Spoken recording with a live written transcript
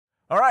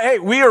All right, hey,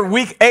 we are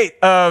week 8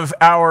 of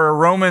our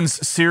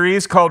Romans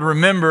series called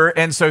Remember,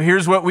 and so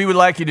here's what we would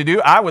like you to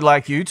do. I would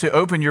like you to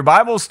open your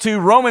Bibles to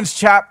Romans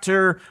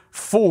chapter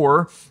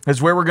 4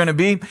 is where we're going to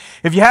be.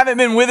 If you haven't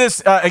been with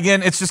us,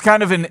 again, it's just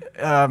kind of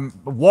an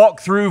walk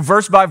through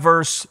verse by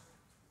verse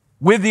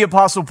with the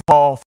Apostle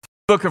Paul,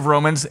 book of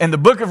Romans, and the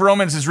book of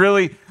Romans is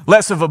really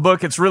less of a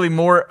book, it's really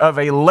more of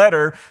a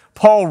letter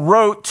Paul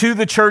wrote to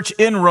the church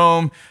in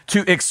Rome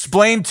to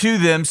explain to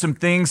them some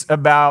things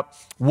about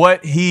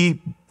what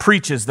he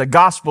preaches, the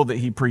gospel that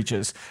he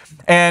preaches.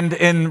 And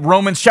in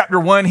Romans chapter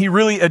 1, he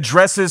really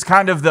addresses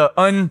kind of the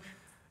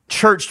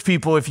unchurched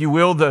people, if you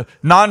will, the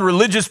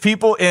non-religious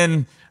people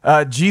in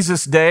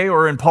Jesus' day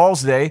or in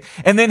Paul's day.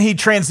 And then he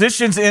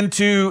transitions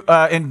into,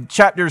 in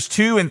chapters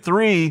 2 and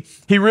 3,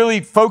 he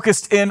really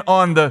focused in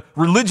on the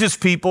religious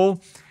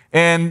people.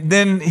 And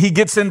then he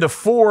gets into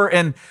 4.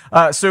 And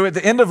so at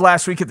the end of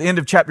last week, at the end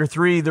of chapter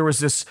 3, there was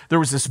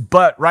this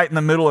but right in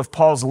the middle of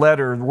Paul's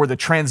letter where the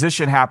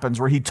transition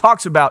happens, where he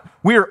talks about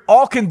we are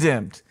all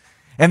condemned.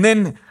 And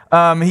then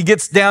he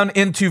gets down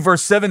into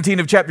verse 17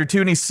 of chapter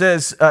 2, and he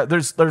says,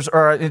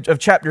 of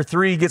chapter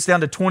 3, he gets down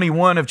to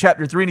 21 of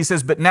chapter 3, and he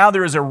says, but now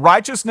there is a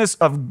righteousness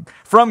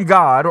from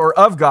God or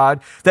of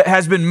God that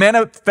has been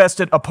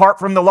manifested apart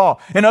from the law.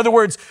 In other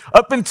words,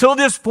 up until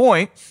this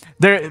point,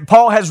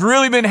 Paul has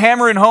really been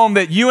hammering home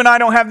that you and I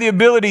don't have the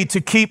ability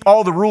to keep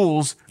all the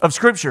rules of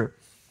Scripture.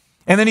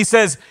 And then he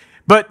says,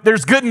 but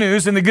there's good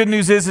news, and the good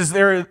news is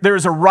there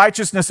is a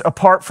righteousness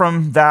apart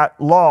from that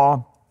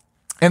law.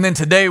 And then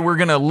today we're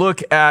going to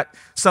look at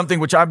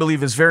something which I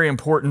believe is very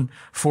important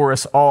for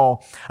us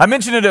all. I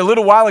mentioned it a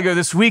little while ago.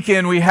 This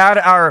weekend we had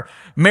our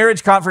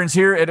marriage conference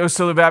here at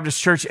Osceola Baptist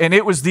Church, and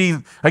it was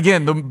the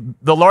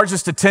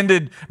largest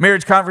attended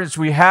marriage conference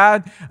we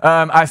had.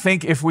 I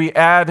think if we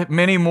add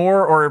many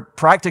more or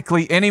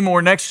practically any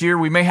more next year,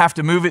 we may have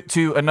to move it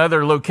to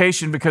another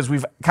location because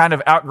we've kind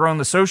of outgrown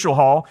the social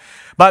hall.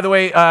 By the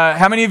way,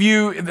 how many of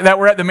you that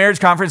were at the marriage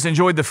conference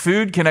enjoyed the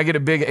food? Can I get a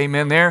big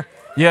amen there?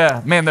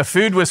 Yeah, man, the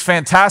food was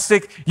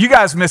fantastic. You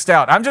guys missed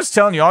out. I'm just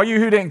telling you, all you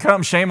who didn't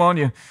come, shame on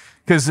you,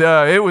 because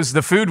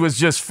the food was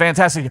just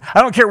fantastic.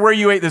 I don't care where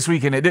you ate this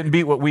weekend; it didn't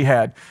beat what we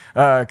had,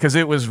 because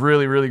it was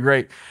really, really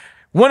great.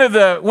 One of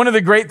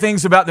the great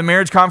things about the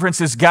marriage conference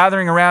is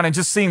gathering around and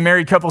just seeing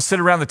married couples sit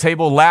around the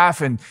table,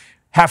 laugh and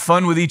have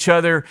fun with each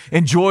other,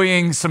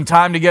 enjoying some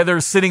time together,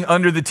 sitting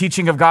under the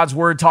teaching of God's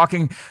word,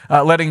 talking,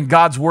 letting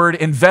God's word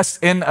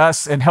invest in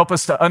us and help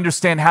us to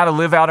understand how to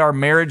live out our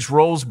marriage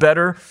roles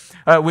better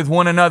with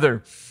one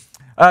another.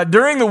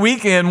 During the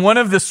weekend, one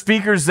of the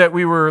speakers that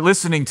we were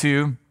listening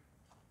to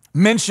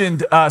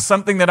mentioned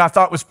something that I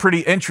thought was pretty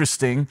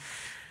interesting.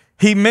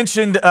 He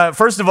mentioned,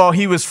 first of all,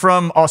 he was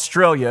from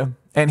Australia.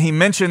 And he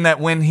mentioned that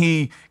when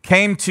he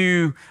came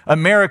to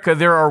America,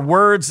 there are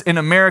words in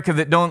America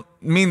that don't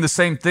mean the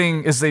same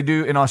thing as they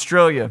do in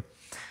Australia.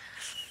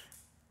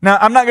 Now,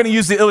 I'm not going to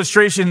use the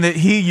illustration that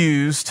he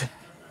used,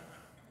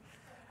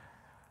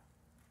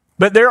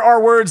 but there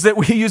are words that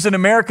we use in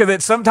America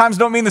that sometimes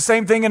don't mean the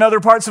same thing in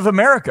other parts of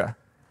America.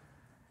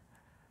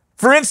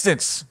 For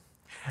instance,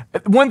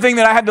 one thing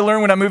that I had to learn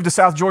when I moved to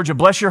South Georgia,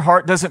 bless your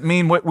heart doesn't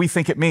mean what we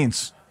think it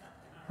means,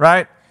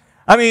 right?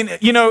 I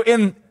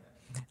mean,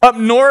 up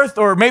north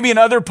or maybe in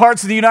other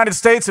parts of the United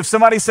States, if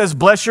somebody says,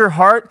 bless your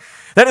heart,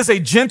 that is a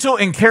gentle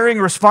and caring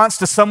response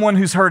to someone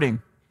who's hurting.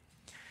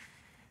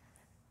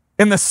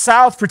 In the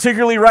South,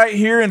 particularly right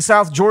here in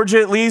South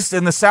Georgia, at least,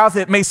 in the South,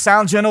 it may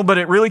sound gentle, but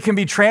it really can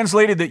be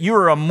translated that you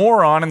are a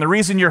moron, and the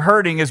reason you're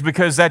hurting is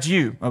because that's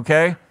you,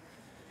 okay?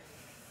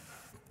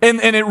 And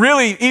it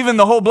really, even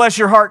the whole bless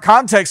your heart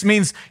context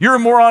means you're a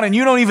moron and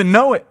you don't even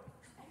know it.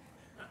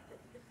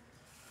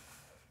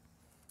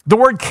 The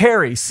word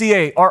carry,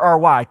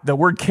 C-A-R-R-Y, the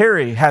word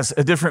carry has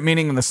a different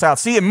meaning in the South.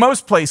 See, in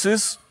most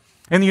places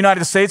in the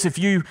United States, if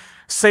you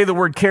say the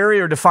word carry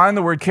or define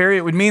the word carry,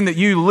 it would mean that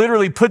you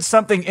literally put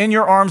something in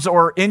your arms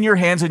or in your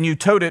hands and you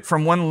towed it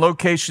from one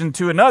location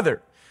to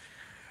another.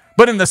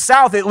 But in the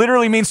South, it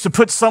literally means to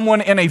put someone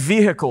in a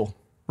vehicle,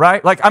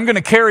 right? Like, I'm going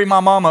to carry my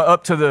mama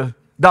up to the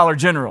Dollar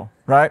General,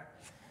 right?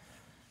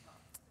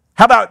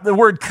 How about the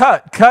word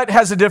cut? Cut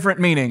has a different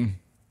meaning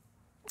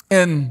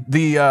in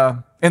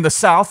the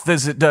South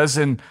as it does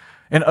in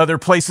other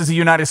places of the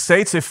United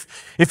States.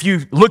 If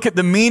you look at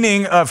the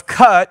meaning of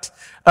cut,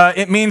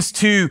 it means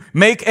to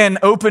make an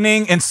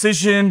opening,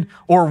 incision,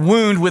 or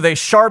wound with a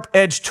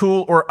sharp-edged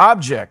tool or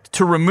object,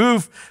 to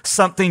remove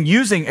something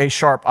using a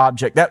sharp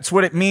object. That's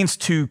what it means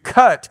to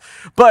cut.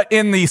 But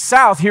in the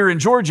South, here in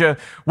Georgia,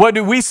 what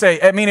do we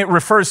say? I mean, it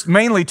refers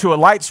mainly to a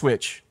light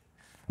switch.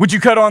 Would you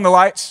cut on the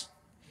lights?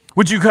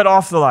 Would you cut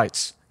off the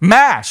lights?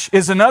 Mash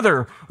is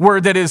another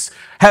word that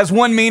has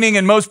one meaning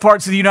in most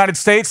parts of the United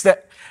States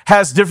that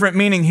has different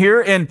meaning here.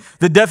 And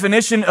the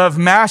definition of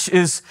mash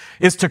is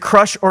to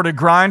crush or to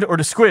grind or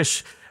to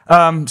squish,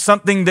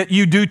 something that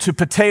you do to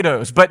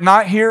potatoes, but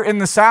not here in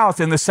the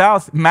South. In the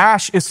South,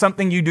 mash is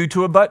something you do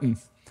to a button.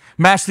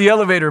 Mash the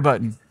elevator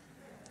button.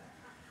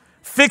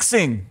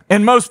 Fixing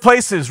in most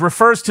places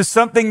refers to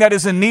something that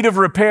is in need of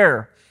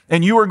repair,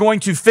 and you are going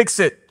to fix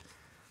it.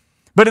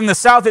 But in the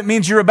South, it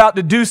means you're about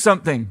to do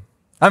something.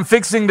 I'm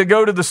fixing to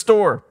go to the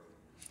store.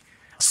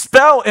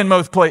 Spell in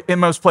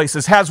most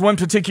places has one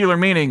particular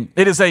meaning.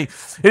 It is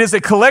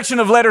a collection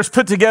of letters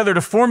put together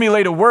to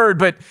formulate a word,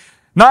 but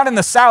not in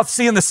the South.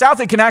 See, in the South,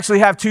 it can actually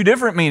have two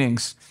different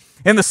meanings.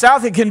 In the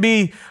South, it can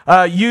be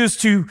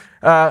used to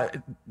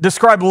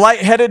describe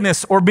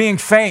lightheadedness or being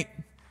faint.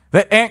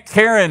 That Aunt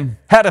Karen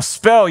had a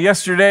spell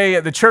yesterday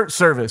at the church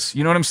service.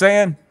 You know what I'm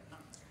saying?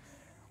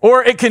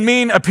 Or it can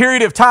mean a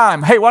period of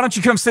time. Hey, why don't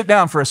you come sit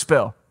down for a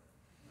spell?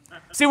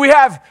 See, we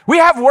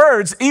have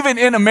words, even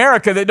in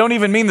America, that don't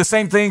even mean the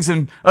same things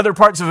in other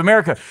parts of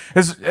America.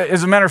 As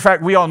a matter of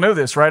fact, we all know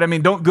this, right? I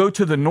mean, don't go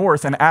to the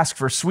north and ask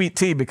for sweet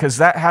tea because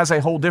that has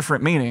a whole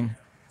different meaning.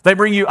 They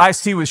bring you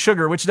iced tea with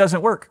sugar, which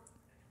doesn't work.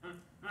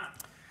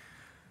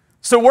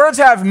 So words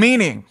have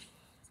meaning.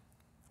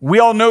 We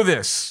all know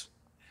this.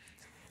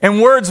 And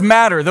words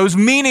matter. Those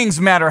meanings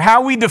matter.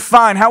 How we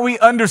define, how we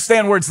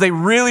understand words, they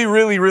really,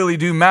 really, really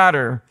do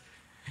matter.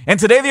 And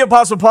today the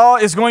Apostle Paul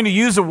is going to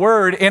use a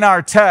word in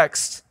our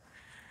text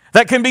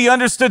that can be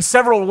understood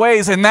several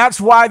ways, and that's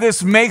why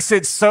this makes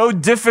it so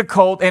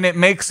difficult and it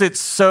makes it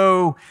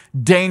so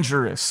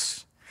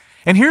dangerous.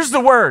 And here's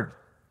the word.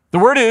 The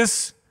word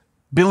is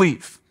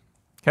believe,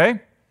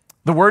 okay?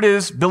 The word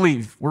is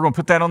believe. We're going to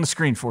put that on the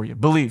screen for you,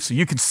 believe, so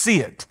you can see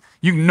it.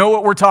 You know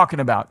what we're talking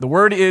about. The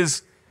word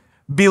is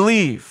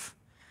believe.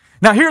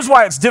 Now, here's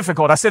why it's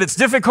difficult. I said it's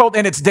difficult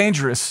and it's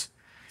dangerous.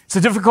 It's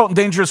a difficult and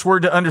dangerous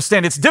word to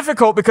understand. It's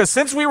difficult because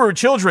since we were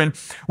children,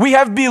 we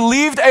have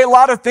believed a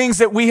lot of things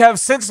that we have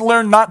since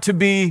learned not to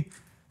be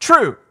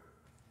true.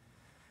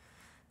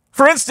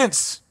 For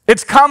instance,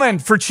 it's common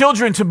for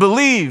children to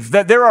believe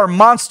that there are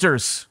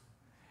monsters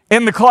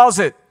in the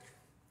closet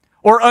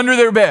or under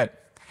their bed.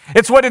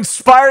 It's what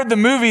inspired the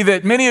movie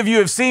that many of you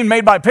have seen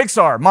made by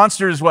Pixar,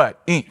 Monsters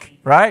what? Inc.,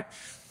 right?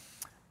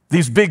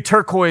 These big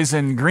turquoise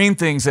and green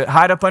things that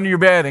hide up under your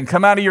bed and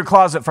come out of your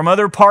closet from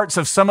other parts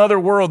of some other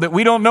world that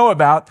we don't know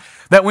about,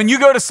 that when you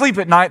go to sleep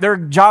at night, their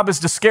job is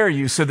to scare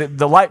you so that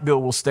the light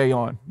bill will stay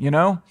on, you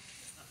know?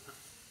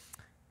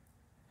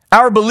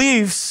 Our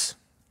beliefs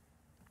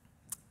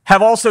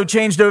have also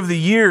changed over the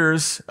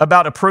years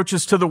about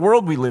approaches to the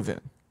world we live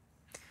in.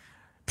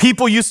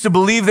 People used to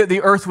believe that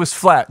the earth was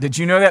flat. Did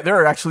you know that? There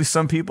are actually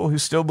some people who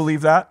still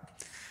believe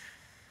that.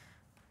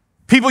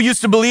 People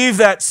used to believe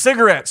that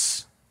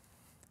cigarettes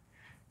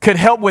could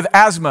help with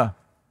asthma,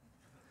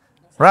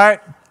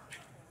 right?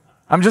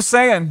 I'm just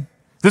saying,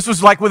 this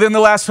was like within the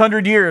last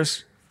 100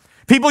 years.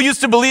 People used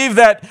to believe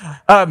that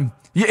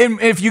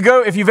if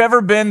you've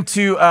ever been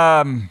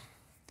to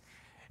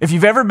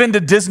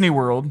Disney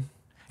World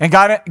and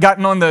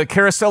gotten on the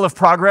Carousel of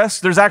Progress,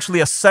 there's actually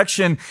a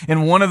section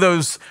in one of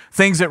those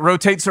things that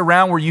rotates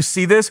around where you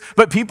see this.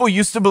 But people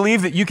used to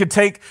believe that you could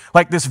take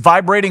like this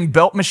vibrating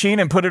belt machine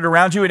and put it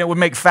around you and it would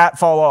make fat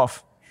fall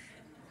off.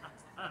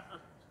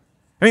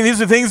 I mean,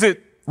 these are things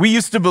that we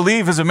used to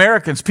believe as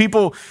Americans.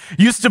 People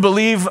used to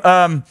believe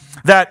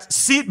that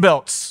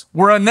seatbelts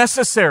were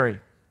unnecessary. I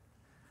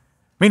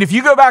mean, if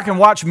you go back and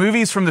watch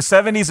movies from the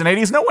 70s and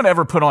 80s, no one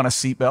ever put on a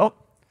seatbelt.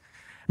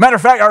 Matter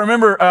of fact, I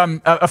remember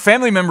a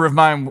family member of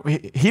mine,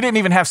 he didn't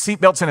even have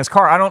seatbelts in his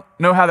car. I don't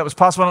know how that was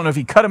possible. I don't know if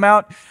he cut them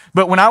out.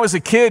 But when I was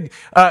a kid,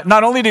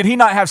 not only did he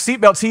not have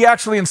seatbelts, he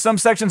actually, in some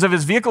sections of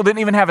his vehicle, didn't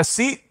even have a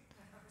seat.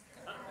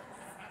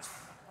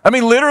 I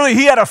mean, literally,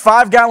 he had a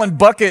 5-gallon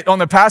bucket on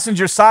the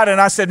passenger side,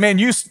 and I said, man,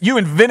 you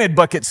invented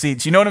bucket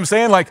seats. You know what I'm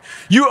saying? Like,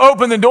 you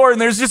open the door,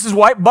 and there's just this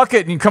white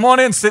bucket, and you come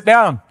on in, sit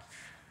down.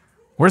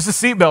 Where's the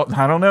seatbelt?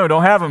 I don't know,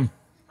 don't have them.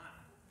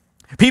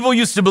 People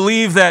used to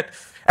believe that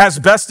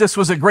asbestos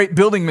was a great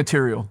building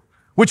material,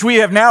 which we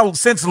have now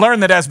since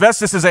learned that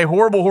asbestos is a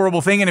horrible,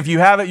 horrible thing, and if you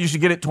have it, you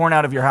should get it torn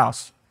out of your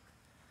house.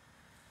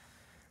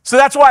 So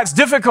that's why it's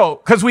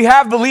difficult, because we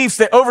have beliefs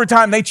that over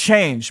time they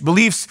change.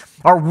 Beliefs,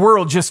 our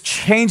world just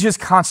changes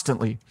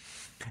constantly.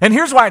 And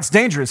here's why it's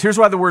dangerous. Here's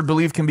why the word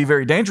believe can be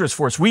very dangerous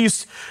for us. We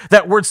use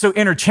that word so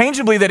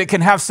interchangeably that it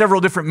can have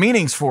several different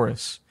meanings for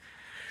us.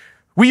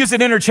 We use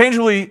it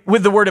interchangeably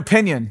with the word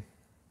opinion.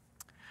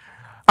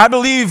 I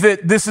believe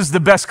that this is the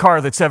best car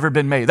that's ever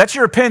been made. That's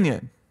your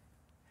opinion.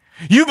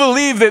 You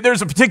believe that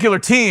there's a particular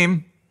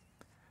team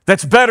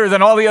that's better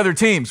than all the other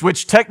teams,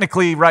 which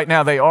technically right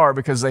now they are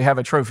because they have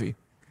a trophy.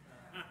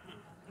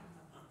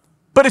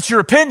 But it's your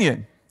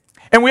opinion.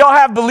 And we all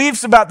have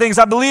beliefs about things.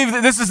 I believe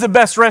that this is the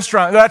best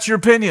restaurant. That's your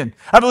opinion.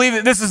 I believe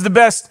that this is the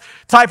best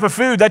type of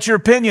food. That's your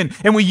opinion.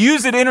 And we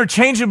use it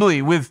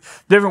interchangeably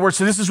with different words.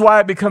 So this is why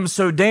it becomes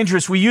so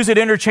dangerous. We use it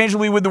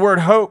interchangeably with the word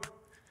hope.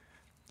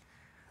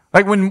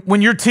 Like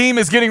when your team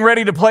is getting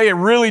ready to play a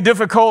really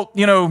difficult,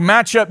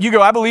 matchup, you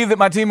go, I believe that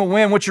my team will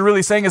win. What you're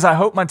really saying is, I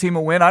hope my team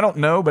will win. I don't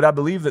know, but I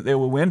believe that they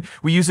will win.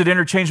 We use it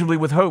interchangeably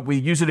with hope. We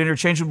use it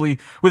interchangeably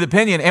with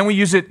opinion, and we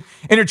use it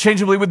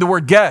interchangeably with the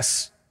word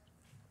guess.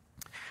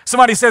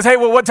 Somebody says, hey,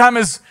 well, what time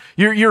is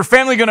your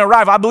family going to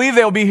arrive? I believe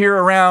they'll be here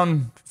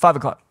around 5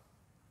 o'clock.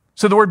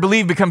 So the word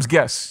believe becomes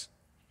guess.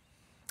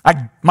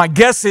 My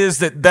guess is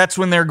that that's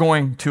when they're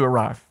going to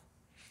arrive.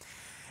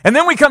 And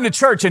then we come to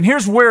church, and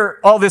here's where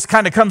all this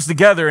kind of comes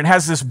together and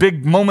has this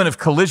big moment of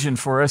collision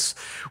for us.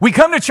 We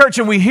come to church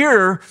and we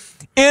hear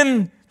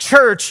in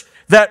church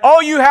that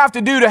all you have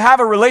to do to have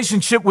a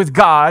relationship with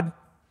God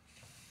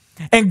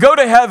and go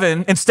to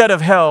heaven instead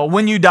of hell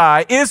when you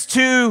die is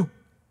to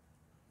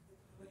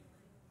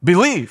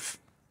believe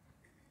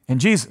in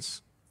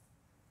Jesus.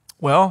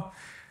 Well,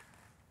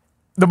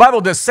 the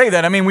Bible does say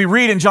that. I mean, we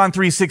read in John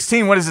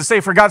 3:16, what does it say?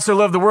 For God so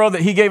loved the world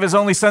that he gave his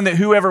only son that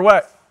whoever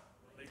what?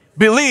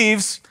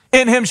 Believes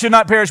in him should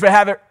not perish but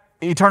have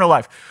eternal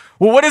life.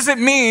 Well, what does it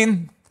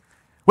mean?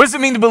 What does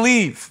it mean to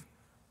believe?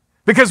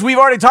 Because we've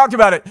already talked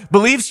about it.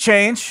 Beliefs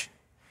change.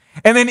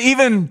 And then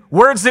even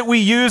words that we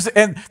use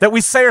and that we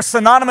say are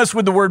synonymous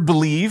with the word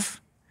believe,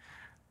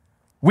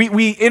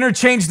 we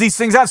interchange these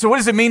things out. So what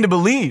does it mean to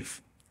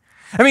believe?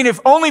 I mean, if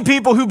only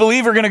people who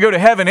believe are going to go to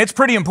heaven, it's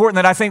pretty important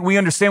that I think we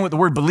understand what the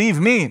word believe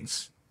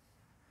means.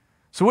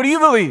 So what do you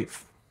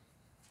believe?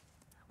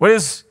 What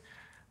is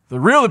the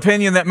real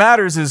opinion that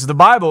matters is the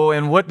Bible,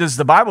 and what does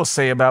the Bible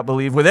say about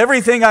believe? With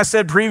everything I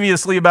said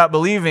previously about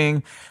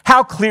believing,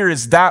 how clear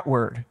is that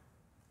word?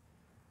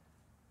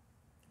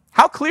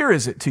 How clear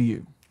is it to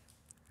you?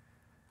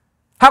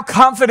 How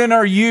confident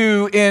are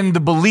you in the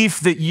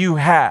belief that you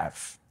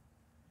have?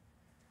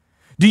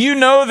 Do you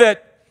know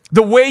that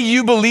the way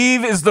you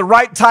believe is the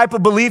right type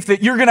of belief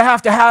that you're going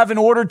to have in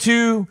order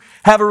to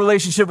have a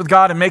relationship with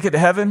God and make it to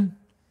heaven?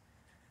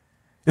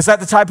 Is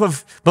that the type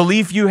of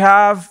belief you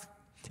have?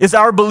 Is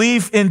our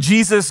belief in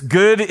Jesus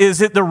good?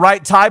 Is it the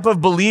right type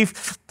of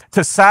belief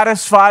to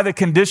satisfy the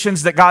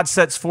conditions that God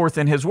sets forth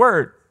in his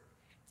word?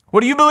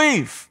 What do you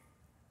believe?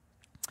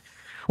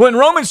 Well, in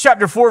Romans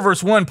chapter 4,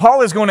 verse 1,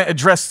 Paul is going to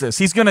address this.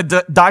 He's going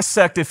to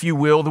dissect, if you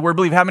will, the word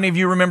believe. How many of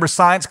you remember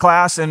science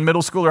class in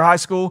middle school or high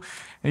school?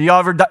 Y'all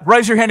ever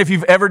raise your hand if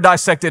you've ever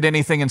dissected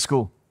anything in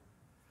school.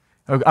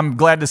 I'm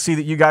glad to see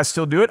that you guys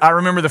still do it. I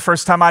remember the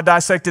first time I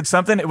dissected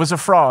something, it was a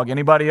frog.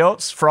 Anybody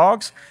else?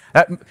 Frogs?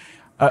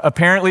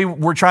 Apparently,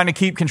 we're trying to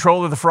keep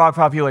control of the frog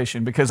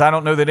population because I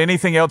don't know that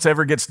anything else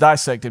ever gets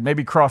dissected,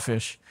 maybe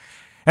crawfish.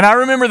 And I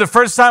remember the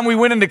first time we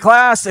went into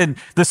class and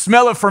the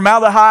smell of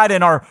formaldehyde,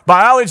 and our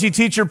biology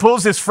teacher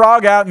pulls this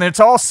frog out and it's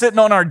all sitting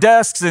on our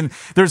desks and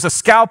there's a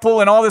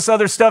scalpel and all this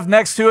other stuff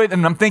next to it.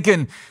 And I'm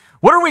thinking,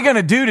 what are we going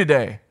to do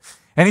today?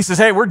 And he says,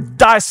 hey, we're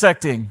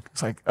dissecting.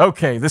 It's like,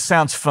 okay, this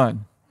sounds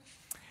fun.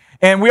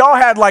 And we all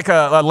had like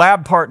a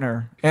lab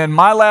partner. And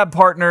my lab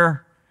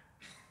partner,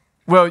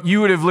 well,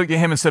 you would have looked at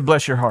him and said,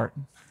 bless your heart.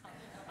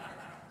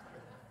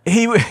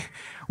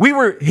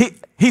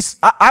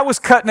 I was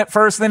cutting it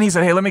first, then he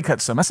said, hey, let me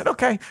cut some. I said,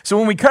 okay. So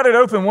when we cut it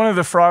open, one of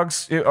the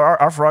frogs,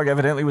 our frog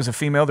evidently was a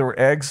female. There were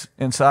eggs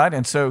inside.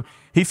 And so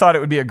he thought it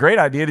would be a great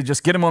idea to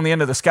just get him on the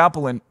end of the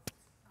scalpel and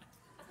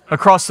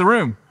across the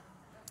room.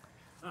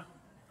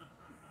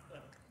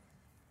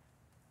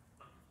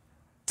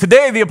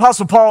 Today, the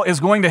Apostle Paul is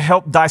going to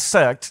help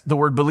dissect the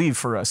word believe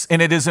for us.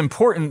 And it is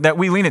important that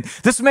we lean in.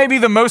 This may be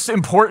the most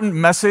important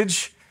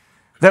message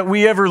that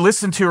we ever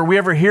listen to or we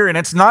ever hear. And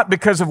it's not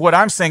because of what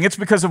I'm saying. It's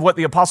because of what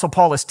the Apostle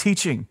Paul is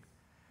teaching.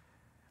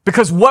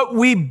 Because what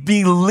we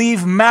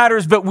believe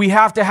matters, but we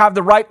have to have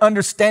the right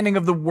understanding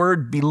of the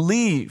word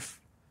believe.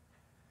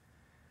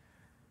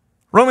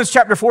 Romans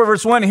chapter 4,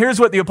 verse 1, here's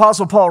what the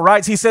Apostle Paul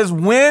writes. He says,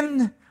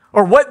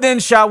 what then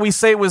shall we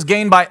say was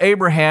gained by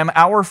Abraham,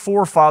 our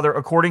forefather,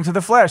 according to the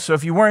flesh? So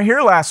if you weren't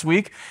here last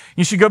week,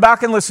 you should go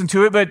back and listen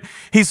to it. But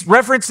he's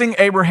referencing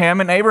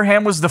Abraham, and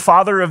Abraham was the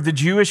father of the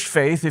Jewish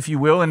faith, if you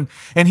will. And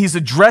he's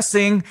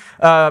addressing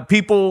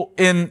people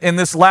in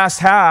this last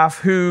half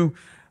who,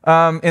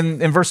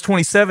 in verse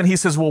 27, he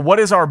says, well, what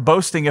is our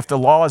boasting if the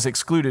law is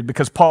excluded?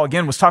 Because Paul,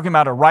 again, was talking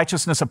about a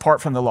righteousness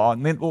apart from the law.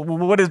 And then,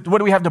 what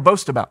do we have to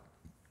boast about?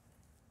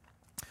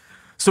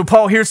 So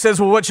Paul here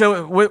says, well,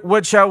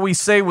 what shall we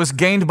say was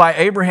gained by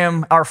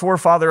Abraham, our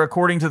forefather,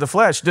 according to the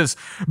flesh? Does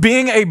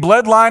being a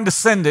bloodline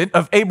descendant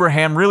of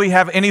Abraham really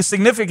have any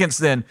significance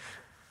then?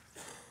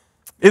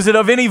 Is it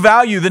of any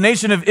value? The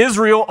nation of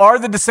Israel are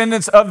the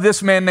descendants of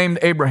this man named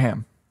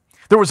Abraham.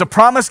 There was a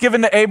promise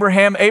given to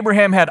Abraham.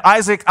 Abraham had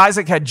Isaac.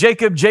 Isaac had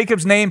Jacob.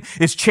 Jacob's name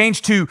is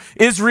changed to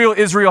Israel.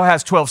 Israel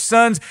has 12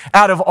 sons.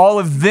 Out of all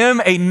of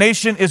them, a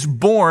nation is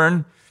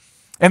born.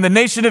 And the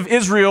nation of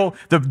Israel,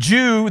 the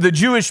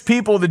Jewish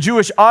people, the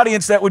Jewish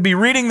audience that would be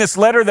reading this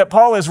letter that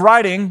Paul is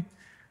writing,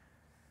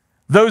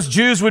 those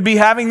Jews would be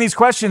having these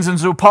questions. And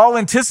so Paul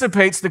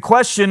anticipates the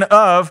question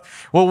of,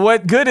 well,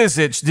 what good is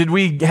it? Did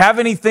we have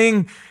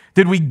anything?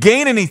 Did we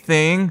gain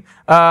anything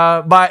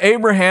by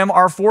Abraham,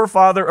 our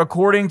forefather,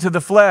 according to the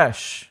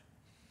flesh?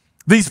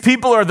 These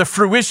people are the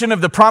fruition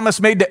of the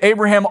promise made to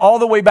Abraham all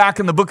the way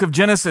back in the book of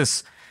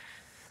Genesis.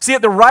 See,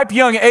 at the ripe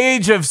young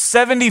age of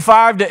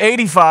 75 to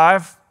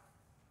 85,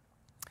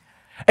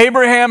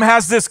 Abraham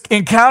has this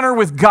encounter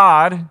with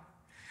God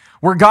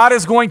where God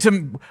is going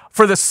to,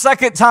 for the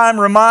second time,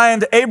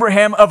 remind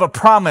Abraham of a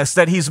promise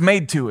that he's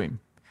made to him.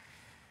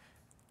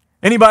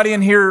 Anybody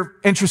in here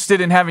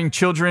interested in having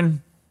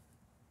children?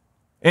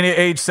 Any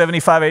age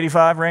 75,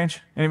 85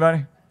 range?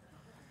 Anybody?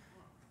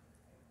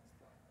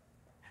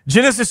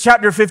 Genesis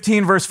chapter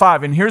 15, verse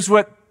 5. And here's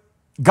what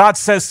God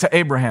says to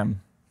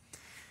Abraham.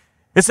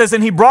 It says,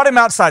 and he brought him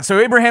outside. So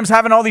Abraham's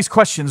having all these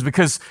questions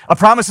because a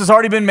promise has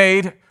already been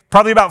made,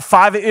 probably about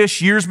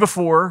 5-ish years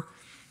before,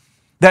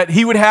 that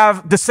he would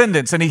have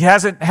descendants, and he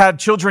hasn't had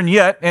children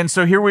yet. And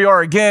so here we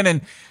are again,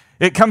 and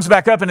it comes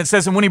back up, and it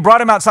says, and when he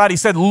brought him outside, he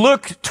said,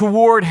 look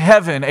toward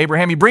heaven,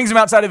 Abraham. He brings him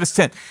outside of his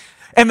tent.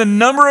 And the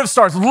number of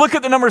stars, look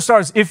at the number of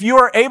stars. If you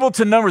are able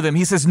to number them,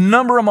 he says,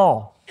 number them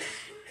all,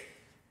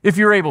 if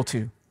you're able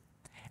to.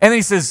 And then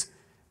he says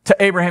to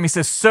Abraham, he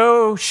says,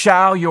 so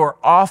shall your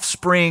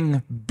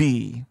offspring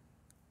be.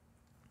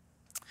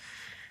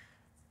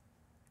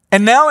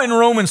 And now in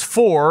Romans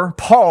 4,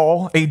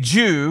 Paul, a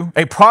Jew,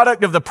 a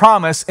product of the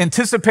promise,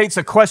 anticipates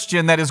a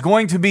question that is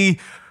going to be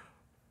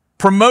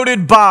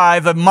promoted by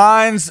the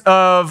minds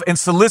of and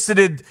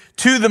solicited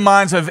to the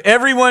minds of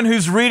everyone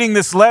who's reading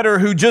this letter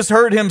who just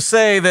heard him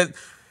say that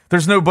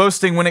there's no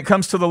boasting when it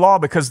comes to the law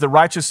because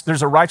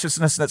there's a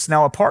righteousness that's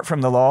now apart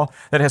from the law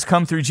that has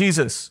come through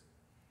Jesus.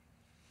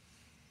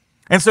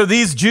 And so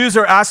these Jews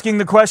are asking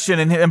the question,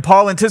 and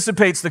Paul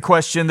anticipates the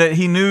question that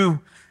he knew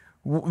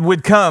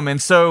would come.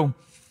 And so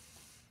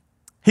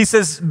he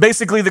says,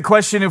 basically the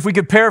question, if we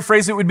could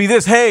paraphrase it, would be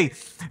this: hey,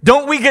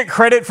 don't we get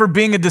credit for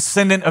being a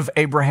descendant of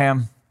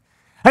Abraham?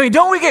 I mean,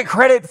 don't we get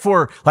credit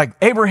for, like,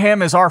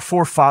 Abraham is our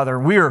forefather.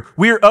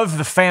 We're of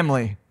the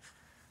family.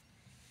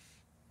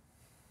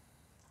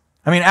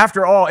 I mean,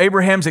 after all,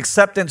 Abraham's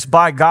acceptance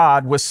by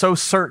God was so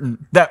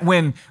certain that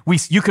when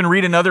you can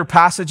read in other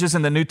passages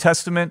in the New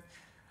Testament,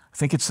 I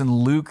think it's in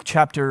Luke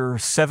chapter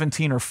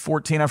 17 or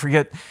 14, I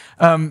forget.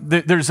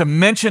 There's a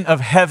mention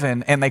of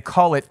heaven, and they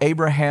call it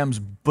Abraham's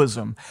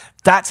bosom.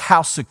 That's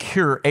how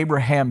secure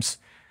Abraham's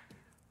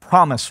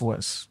promise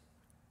was.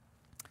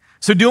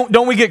 So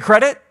don't we get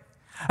credit?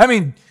 I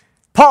mean,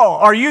 Paul,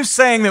 are you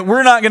saying that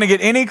we're not going to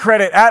get any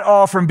credit at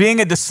all from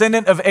being a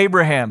descendant of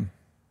Abraham?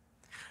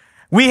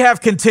 We have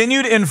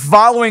continued in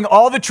following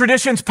all the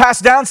traditions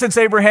passed down since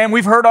Abraham.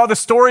 We've heard all the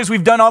stories.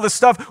 We've done all the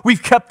stuff.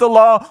 We've kept the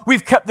law.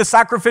 We've kept the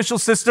sacrificial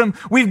system.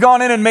 We've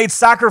gone in and made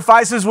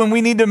sacrifices when we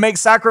need to make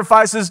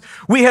sacrifices.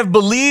 We have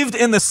believed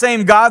in the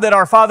same God that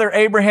our father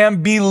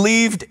Abraham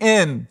believed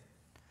in.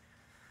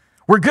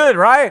 We're good,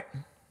 right?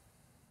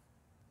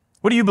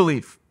 What do you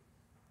believe?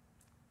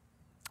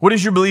 What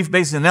is your belief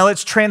based in? Now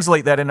let's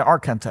translate that into our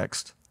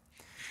context.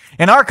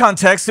 In our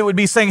context, it would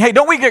be saying, hey,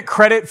 don't we get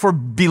credit for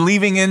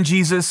believing in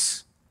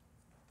Jesus?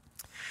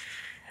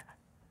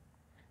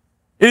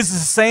 It is the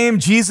same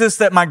Jesus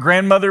that my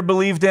grandmother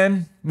believed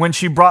in when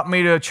she brought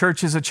me to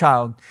church as a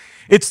child.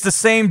 It's the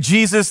same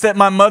Jesus that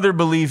my mother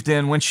believed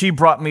in when she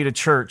brought me to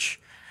church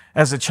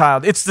as a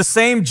child. It's the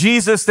same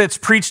Jesus that's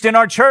preached in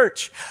our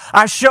church.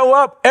 I show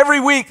up every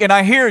week and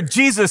I hear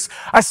Jesus.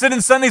 I sit in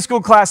Sunday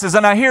school classes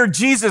and I hear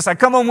Jesus. I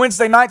come on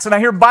Wednesday nights and I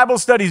hear Bible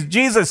studies,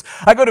 Jesus.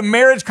 I go to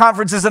marriage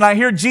conferences and I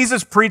hear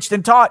Jesus preached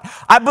and taught.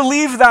 I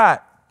believe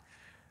that.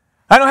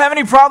 I don't have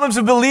any problems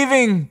with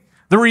believing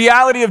the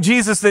reality of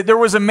Jesus, that there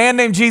was a man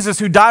named Jesus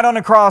who died on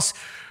a cross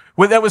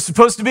that was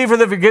supposed to be for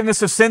the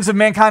forgiveness of sins of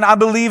mankind. I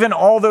believe in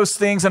all those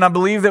things, and I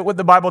believe that what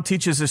the Bible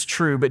teaches is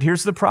true. But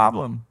here's the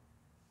problem.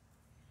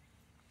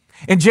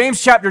 In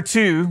James chapter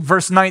 2,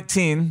 verse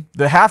 19,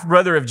 the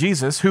half-brother of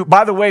Jesus, who,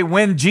 by the way,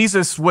 when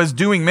Jesus was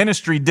doing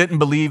ministry, didn't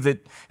believe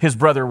that his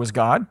brother was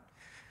God.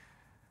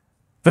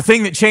 The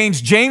thing that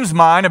changed James'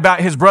 mind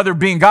about his brother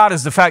being God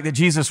is the fact that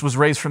Jesus was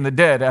raised from the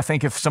dead. I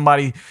think if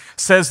somebody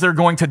says they're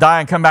going to die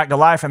and come back to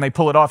life and they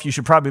pull it off, you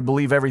should probably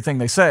believe everything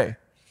they say.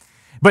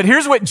 But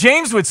here's what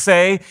James would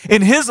say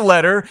in his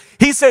letter.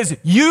 He says,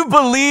 you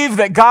believe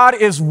that God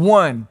is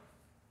one.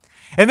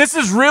 And this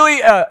is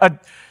really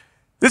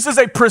This is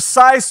a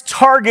precise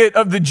target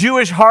of the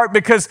Jewish heart,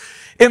 because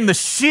in the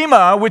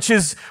Shema, which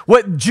is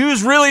what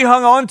Jews really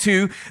hung on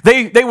to,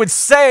 they would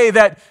say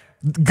that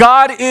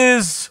God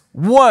is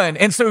one.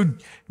 And so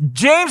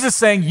James is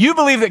saying, you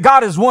believe that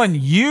God is one.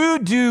 You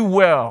do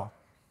well.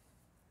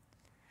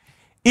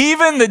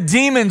 Even the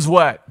demons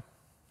what?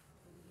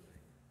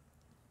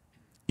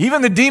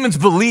 Even the demons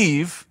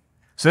believe.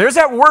 So there's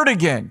that word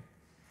again.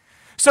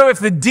 So if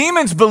the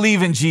demons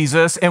believe in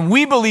Jesus and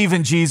we believe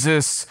in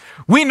Jesus,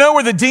 we know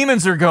where the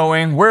demons are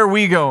going. Where are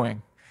we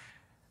going?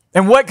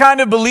 And what kind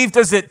of belief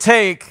does it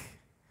take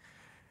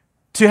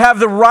to have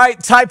the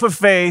right type of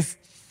faith,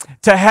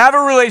 to have a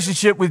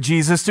relationship with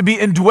Jesus, to be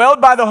indwelled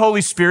by the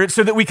Holy Spirit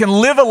so that we can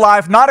live a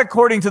life not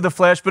according to the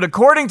flesh, but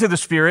according to the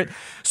Spirit,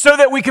 so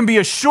that we can be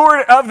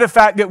assured of the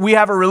fact that we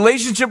have a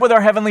relationship with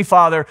our Heavenly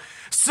Father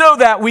so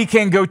that we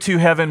can go to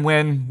heaven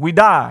when we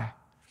die.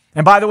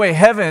 And by the way,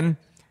 heaven,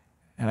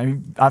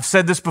 and I've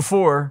said this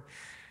before,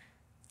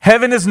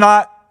 heaven is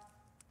not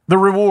the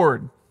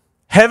reward.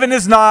 Heaven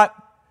is not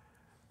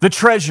the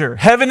treasure.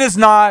 Heaven is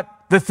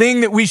not the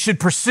thing that we should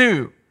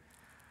pursue.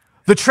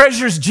 The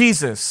treasure is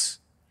Jesus.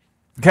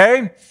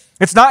 Okay?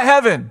 It's not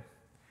heaven.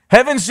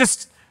 Heaven's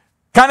just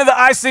kind of the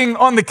icing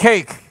on the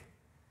cake.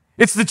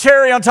 It's the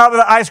cherry on top of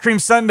the ice cream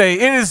sundae.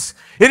 It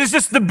is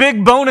just the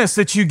big bonus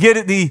that you get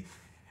at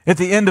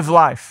the end of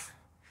life.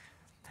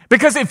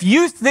 Because if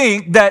you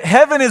think that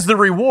heaven is the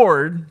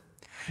reward,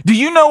 Do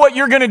you know what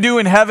you're going to do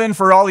in heaven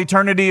for all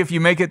eternity if you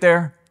make it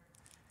there?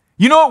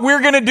 You know what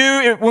we're going to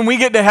do when we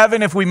get to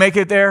heaven if we make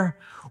it there?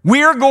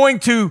 We are going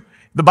to,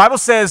 the Bible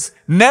says,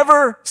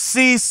 never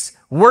cease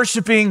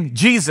worshiping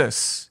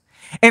Jesus.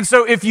 And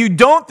so if you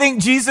don't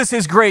think Jesus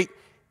is great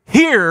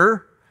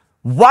here,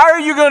 why are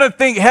you going to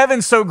think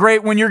heaven's so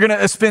great when you're going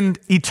to spend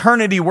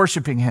eternity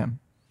worshiping him?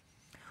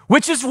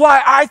 Which is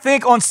why I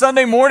think on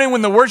Sunday morning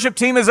when the worship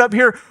team is up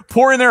here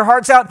pouring their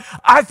hearts out,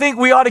 I think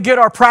we ought to get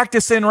our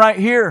practice in right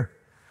here.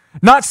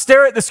 Not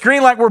stare at the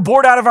screen like we're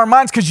bored out of our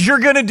minds because you're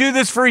going to do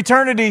this for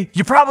eternity.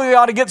 You probably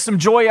ought to get some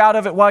joy out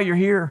of it while you're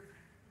here.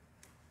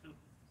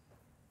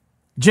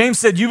 James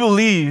said, you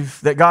believe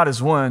that God is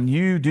one.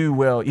 You do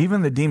well.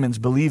 Even the demons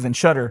believe and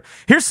shudder.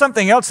 Here's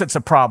something else that's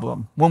a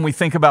problem when we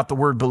think about the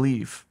word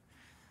believe.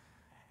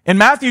 In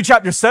Matthew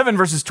chapter 7,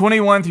 verses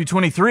 21 through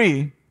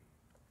 23,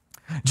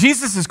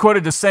 Jesus is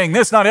quoted as saying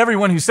this, not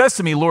everyone who says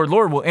to me, Lord,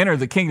 Lord, will enter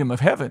the kingdom of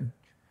heaven,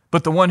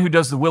 but the one who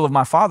does the will of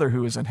my Father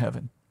who is in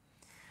heaven.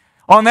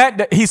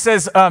 He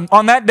says,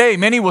 on that day,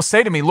 many will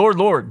say to me, Lord,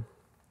 Lord,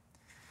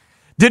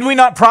 did we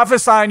not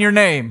prophesy in your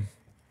name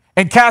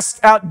and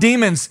cast out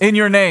demons in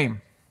your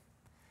name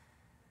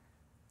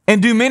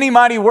and do many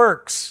mighty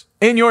works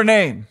in your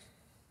name?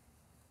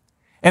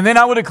 And then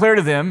I will declare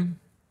to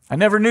them, I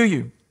never knew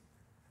you.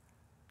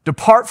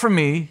 Depart from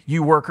me,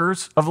 you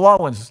workers of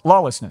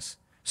lawlessness.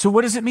 So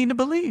what does it mean to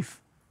believe?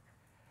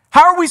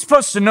 How are we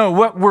supposed to know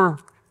what we're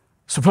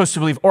supposed to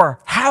believe or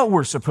how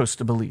we're supposed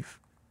to believe?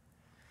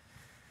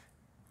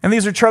 And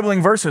these are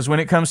troubling verses when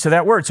it comes to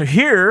that word. So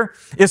here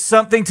is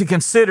something to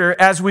consider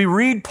as we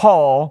read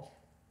Paul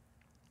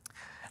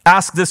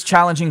ask this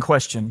challenging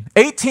question.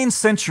 18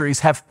 centuries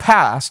have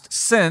passed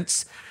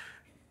since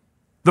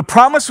the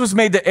promise was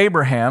made to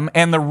Abraham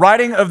and the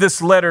writing of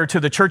this letter to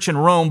the church in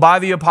Rome by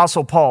the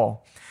Apostle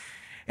Paul.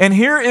 And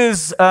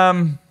here's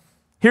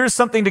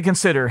something to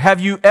consider. Have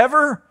you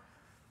ever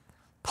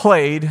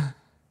played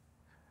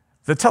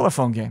the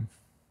telephone game?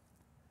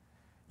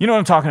 You know what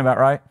I'm talking about,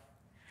 right?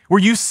 Where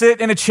you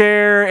sit in a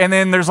chair and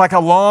then there's like a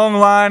long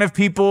line of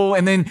people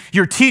and then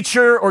your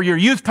teacher or your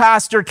youth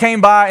pastor came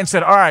by and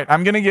said, all right,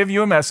 I'm going to give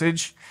you a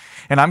message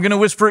and I'm going to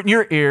whisper it in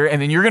your ear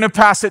and then you're going to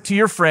pass it to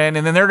your friend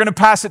and then they're going to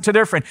pass it to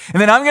their friend.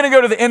 And then I'm going to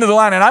go to the end of the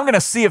line and I'm going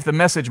to see if the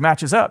message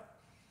matches up.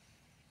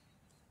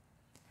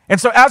 And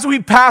so as we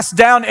pass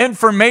down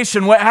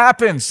information, what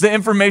happens? The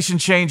information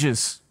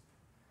changes,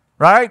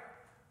 right?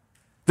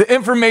 The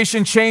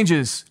information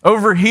changes.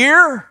 Over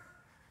here,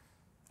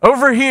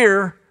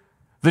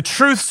 the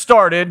truth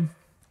started,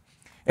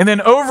 and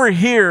then over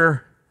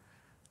here,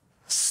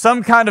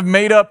 some kind of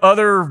made up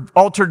other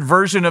altered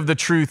version of the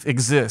truth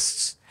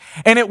exists.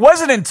 And it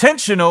wasn't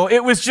intentional. It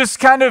was just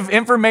kind of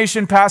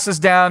information passes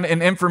down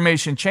and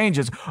information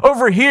changes.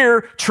 Over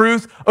here,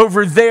 truth.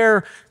 Over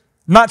there,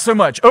 not so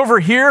much. Over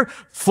here,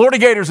 Florida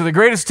Gators are the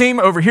greatest team.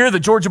 Over here,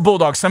 the Georgia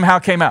Bulldogs somehow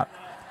came out.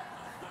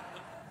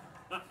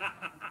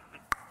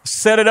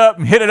 Set it up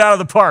and hit it out of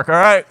the park, all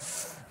right?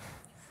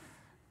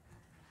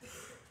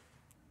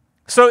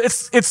 So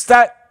it's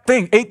that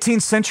thing.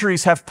 18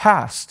 centuries have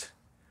passed.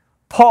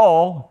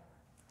 Abraham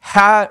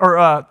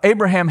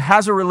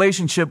has a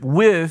relationship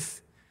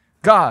with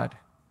God.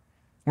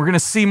 We're going to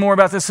see more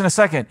about this in a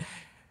second.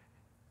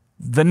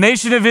 The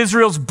nation of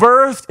Israel's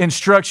birth,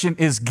 instruction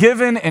is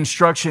given,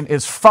 instruction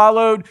is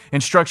followed,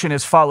 instruction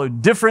is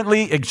followed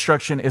differently,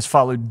 instruction is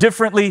followed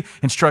differently,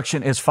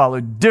 instruction is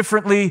followed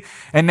differently,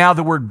 and now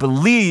the word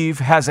believe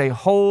has a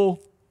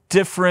whole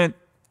different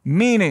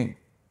meaning.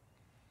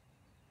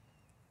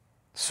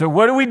 So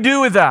what do we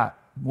do with that?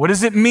 What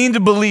does it mean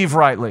to believe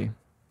rightly?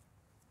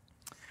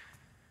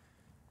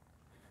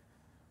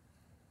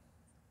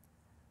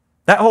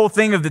 That whole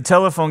thing of the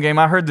telephone game,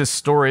 I heard this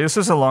story. This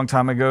was a long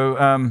time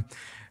ago.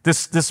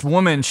 This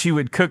woman, she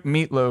would cook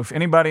meatloaf.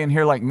 Anybody in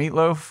here like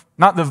meatloaf?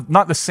 Not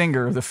the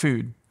singer, the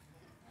food.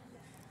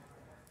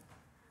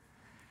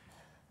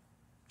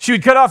 She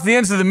would cut off the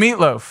ends of the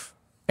meatloaf.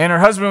 And her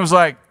husband was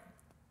like,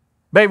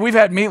 babe, we've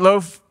had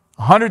meatloaf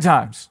 100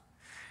 times.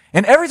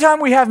 And every time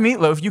we have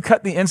meatloaf, you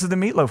cut the ends of the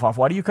meatloaf off.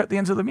 Why do you cut the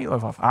ends of the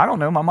meatloaf off? I don't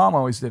know. My mom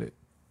always did it.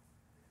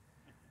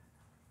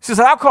 She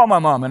says, I'll call my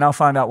mom and I'll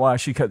find out why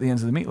she cut the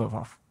ends of the meatloaf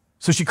off.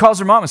 So she calls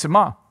her mom and said,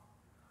 Mom,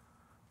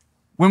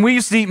 when we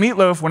used to eat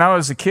meatloaf when I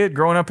was a kid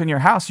growing up in your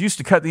house, you used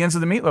to cut the ends of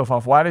the meatloaf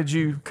off. Why did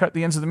you cut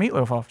the ends of the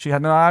meatloaf off? She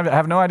had I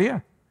have no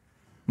idea.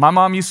 My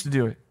mom used to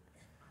do it.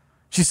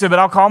 She said, but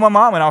I'll call my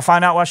mom and I'll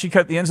find out why she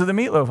cut the ends of the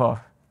meatloaf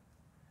off.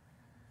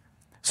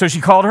 So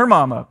she called her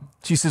mom up.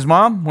 She says,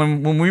 Mom,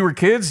 when we were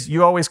kids,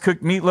 you always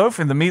cooked meatloaf,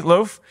 and the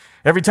meatloaf,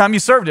 every time you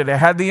served it, it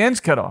had the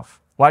ends cut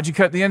off. Why'd you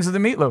cut the ends of the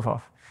meatloaf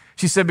off?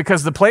 She said,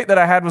 because the plate that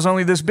I had was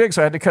only this big,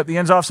 so I had to cut the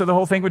ends off so the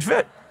whole thing would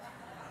fit.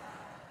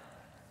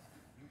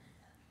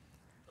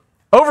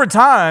 Over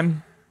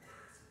time,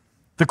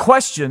 the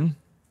question,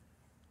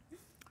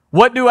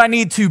 what do I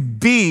need to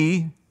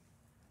be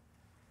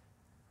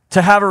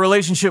to have a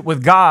relationship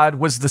with God,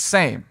 was the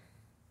same.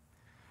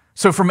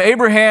 So from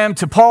Abraham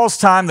to Paul's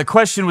time, the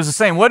question was the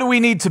same. What do I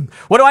need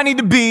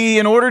to be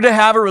in order to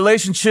have a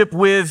relationship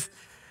with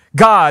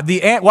God.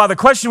 While the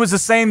question was the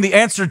same, the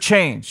answer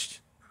changed.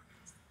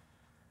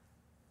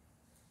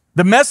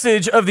 The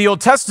message of the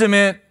Old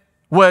Testament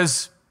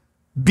was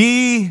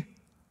believe.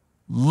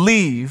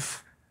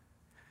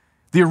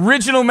 The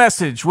original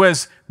message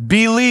was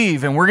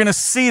believe, and we're going to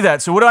see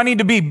that. So what do I need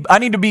to be? I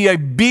need to be a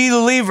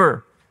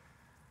believer.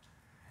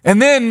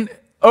 And then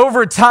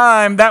over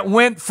time, that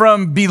went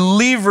from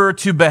believer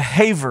to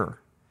behavior.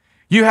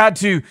 You had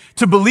to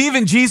believe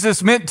in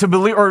Jesus meant to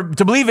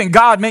believe in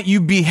God meant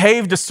you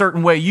behaved a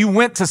certain way. You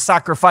went to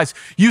sacrifice.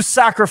 You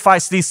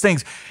sacrificed these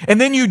things.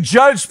 And then you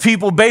judged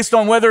people based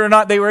on whether or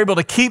not they were able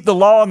to keep the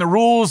law and the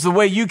rules the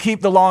way you keep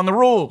the law and the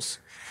rules.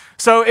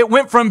 So it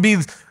went from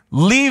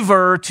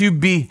believer to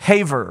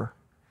behavior.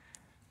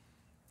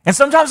 And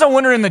sometimes I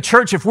wonder in the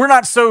church if we're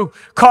not so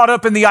caught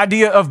up in the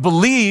idea of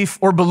belief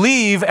or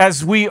believe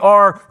as we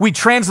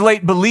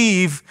translate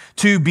believe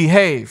to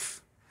behave.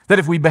 That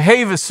if we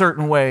behave a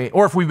certain way,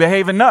 or if we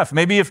behave enough,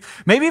 maybe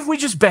if we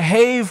just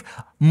behave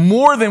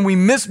more than we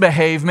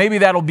misbehave, maybe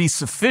that'll be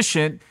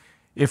sufficient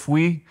if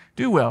we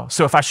do well.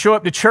 So if I show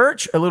up to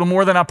church a little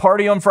more than I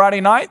party on Friday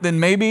night, then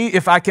maybe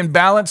if I can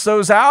balance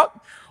those out,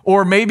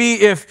 or maybe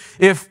if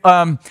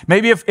I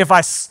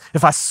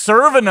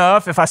serve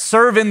enough, if I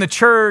serve in the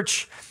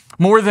church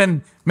more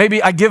than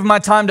maybe I give my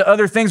time to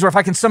other things, or if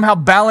I can somehow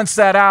balance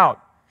that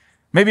out,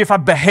 maybe if I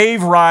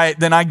behave right,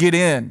 then I get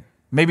in.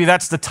 Maybe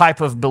that's the type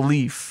of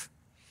belief.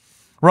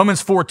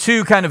 Romans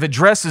 4:2 kind of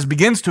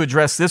begins to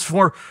address this.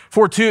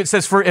 4:2 it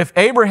says, for if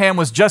Abraham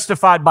was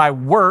justified by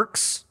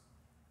works,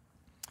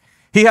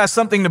 he has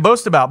something to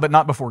boast about, but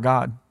not before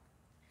God.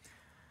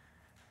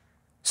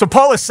 So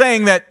Paul is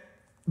saying that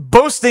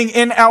boasting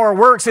in our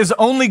works is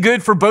only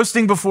good for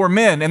boasting before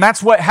men. And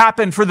that's what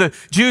happened for the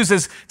Jews.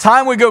 As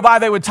time would go by,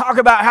 they would talk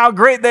about how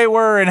great they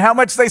were and how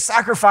much they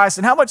sacrificed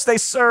and how much they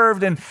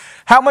served and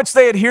how much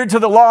they adhered to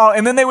the law.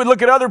 And then they would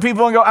look at other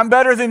people and go, I'm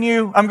better than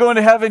you. I'm going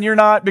to heaven. You're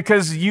not,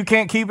 because you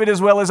can't keep it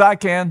as well as I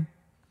can.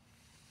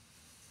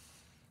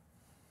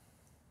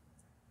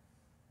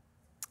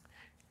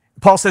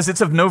 Paul says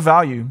it's of no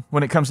value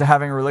when it comes to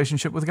having a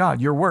relationship with God,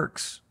 your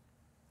works.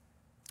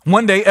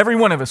 One day, every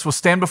one of us will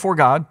stand before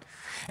God,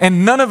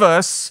 and none of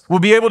us will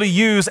be able to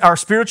use our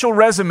spiritual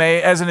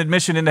resume as an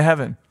admission into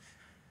heaven.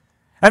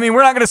 I mean,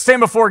 we're not going to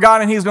stand before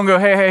God and he's going to go,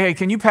 hey,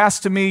 can you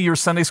pass to me your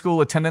Sunday school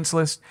attendance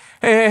list?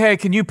 Hey,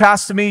 can you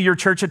pass to me your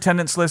church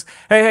attendance list?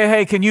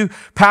 Hey, can you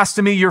pass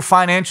to me your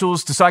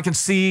financials so I can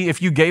see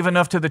if you gave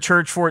enough to the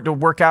church for it to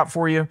work out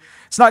for you?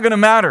 It's not going to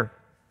matter.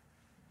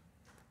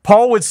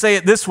 Paul would say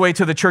it this way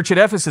to the church at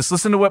Ephesus.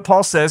 Listen to what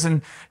Paul says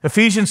in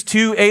Ephesians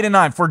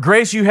 2:8-9. For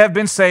grace you have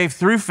been saved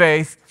through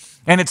faith,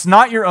 and it's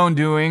not your own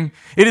doing.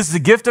 It is the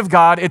gift of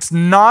God. It's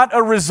not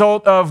a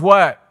result of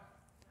what?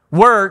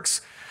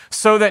 Works,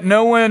 so that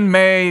no one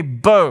may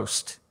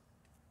boast.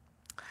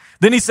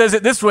 Then he says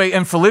it this way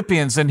in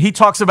Philippians, and he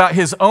talks about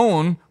his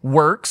own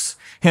works,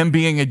 him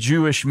being a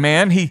Jewish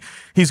man.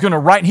 He's going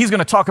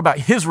to talk about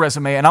his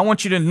resume, and I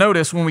want you to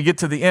notice when we get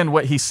to the end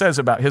what he says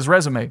about his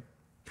resume.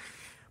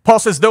 Paul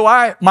says, though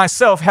I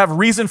myself have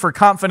reason for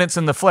confidence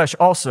in the flesh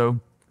also,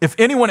 if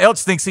anyone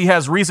else thinks he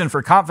has reason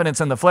for confidence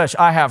in the flesh,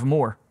 I have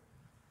more.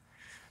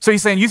 So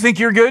he's saying, you think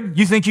you're good?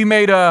 You think you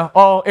made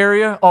all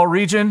area, all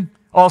region,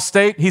 all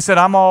state? He said,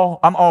 I'm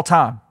all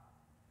time.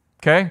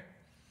 Okay?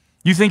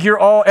 You think you're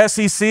all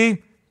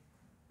SEC?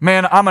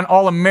 Man, I'm an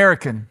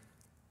all-American.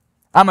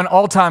 I'm an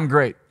all-time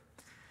great.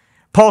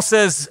 Paul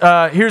says,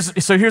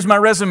 here's my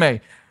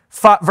resume.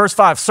 Verse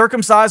 5,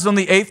 circumcised on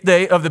the 8th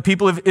day of the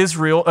people of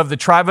Israel, of the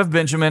tribe of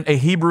Benjamin, a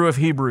Hebrew of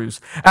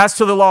Hebrews. As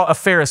to the law, a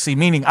Pharisee,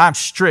 meaning I'm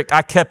strict,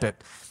 I kept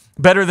it,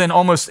 better than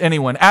almost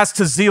anyone. As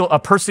to zeal, a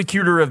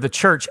persecutor of the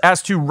church.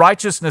 As to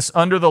righteousness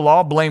under the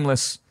law,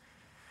 blameless.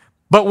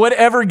 But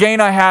whatever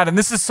gain I had, and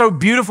this is so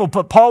beautiful,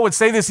 but Paul would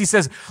say this, he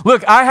says,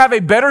 look, I have a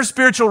better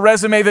spiritual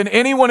resume than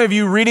any one of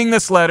you reading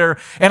this letter,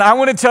 and I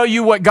want to tell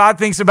you what God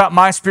thinks about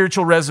my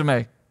spiritual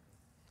resume.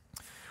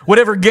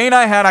 Whatever gain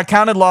I had, I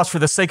counted loss for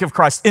the sake of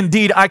Christ.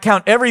 Indeed, I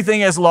count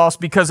everything as loss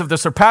because of the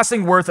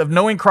surpassing worth of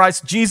knowing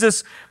Christ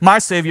Jesus, my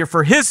Savior.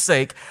 For his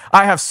sake,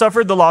 I have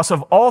suffered the loss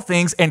of all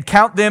things and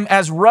count them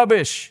as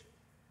rubbish.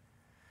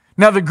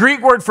 Now, the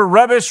Greek word for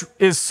rubbish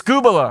is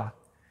skubala.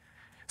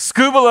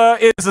 Skubala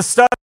is the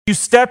stuff you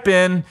step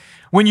in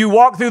when you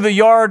walk through the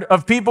yard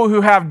of people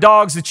who have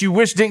dogs that you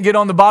wish didn't get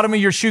on the bottom of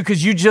your shoe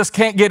because you just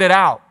can't get it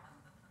out.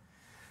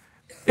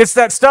 It's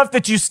that stuff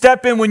that you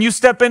step in when you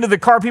step into the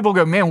car. People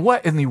go, man,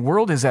 what in the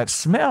world is that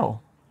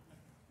smell?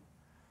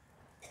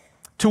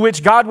 To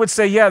which God would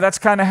say, yeah, that's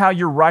kind of how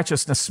your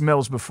righteousness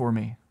smells before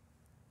me.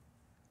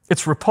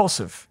 It's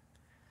repulsive.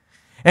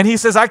 And he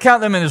says, I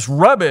count them as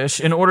rubbish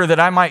in order that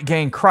I might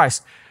gain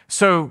Christ.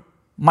 So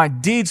my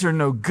deeds are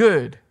no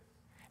good,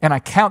 and I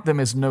count them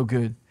as no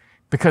good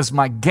because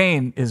my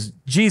gain is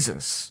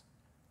Jesus.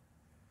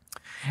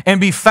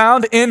 And be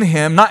found in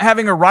him, not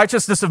having a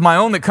righteousness of my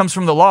own that comes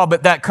from the law,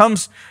 but that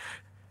comes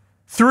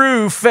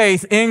through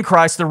faith in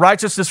Christ, the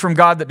righteousness from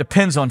God that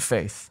depends on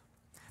faith.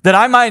 that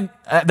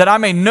I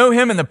may know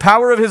him in the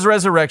power of his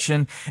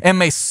resurrection and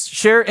may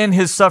share in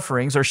his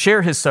sufferings, or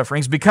share his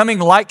sufferings, becoming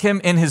like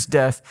him in his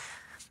death,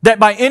 that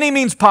by any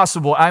means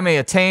possible I may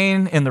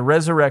attain in the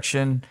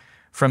resurrection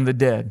from the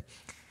dead.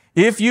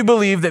 If you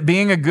believe that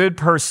being a good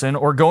person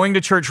or going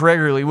to church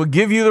regularly will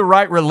give you the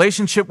right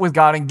relationship with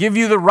God and give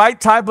you the right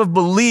type of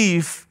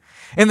belief,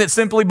 and that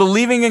simply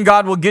believing in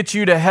God will get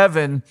you to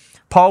heaven,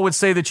 Paul would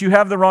say that you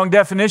have the wrong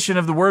definition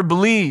of the word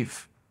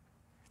believe.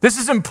 This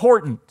is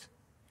important.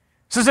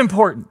 This is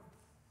important.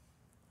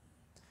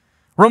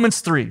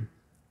 Romans 4:3.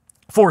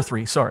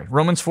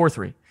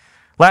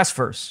 Last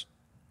verse.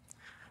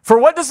 For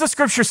what does the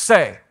scripture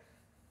say?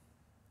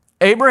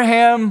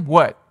 Abraham,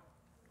 what?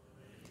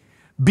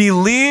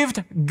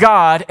 Believed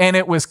God, and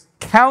it was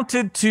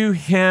counted to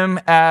him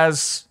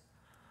as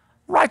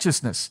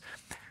righteousness.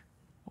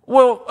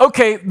 Well,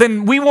 okay,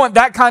 then we want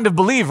that kind of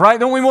belief, right?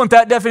 Don't we want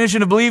that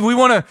definition of belief? We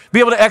want to be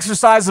able to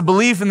exercise the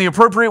belief in the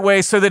appropriate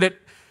way so that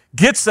it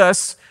gets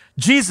us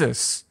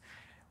Jesus.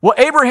 Well,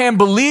 Abraham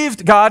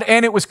believed God,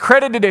 and it was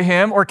credited to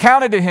him or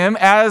counted to him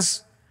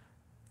as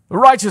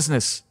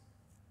righteousness.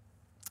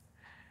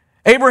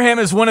 Abraham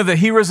is one of the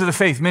heroes of the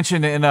faith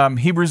mentioned in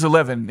Hebrews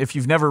 11. If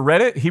you've never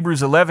read it,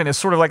 Hebrews 11 is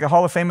sort of like a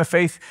hall of fame of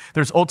faith.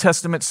 There's Old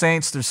Testament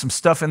saints. There's some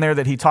stuff in there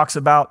that he talks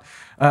about,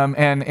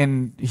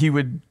 and he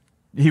would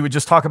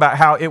just talk about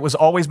how it was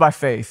always by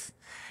faith.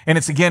 And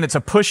it's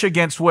a push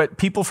against what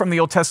people from the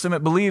Old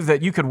Testament believe,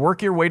 that you can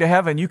work your way to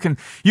heaven. You can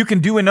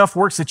do enough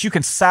works that you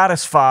can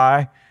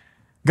satisfy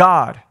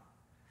God.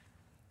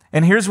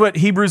 And here's what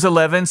Hebrews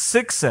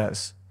 11:6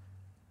 says.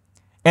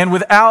 And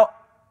without,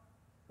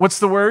 what's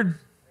the word?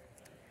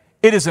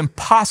 It is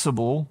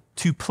impossible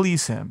to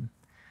please him.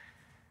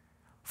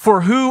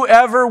 For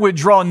whoever would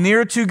draw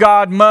near to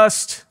God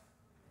must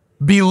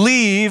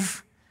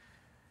believe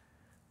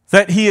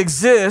that he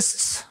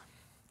exists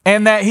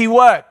and that he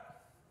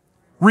what?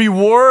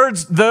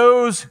 Rewards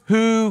those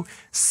who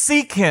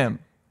seek him.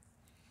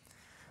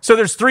 So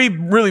there's three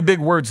really big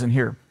words in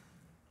here.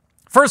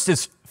 First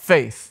is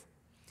faith.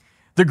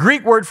 The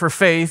Greek word for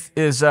faith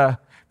is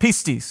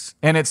pistis,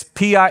 and it's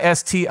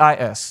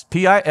P-I-S-T-I-S.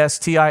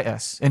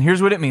 P-I-S-T-I-S. And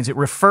here's what it means. It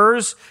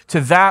refers to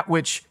that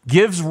which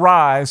gives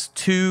rise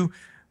to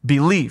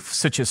belief,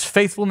 such as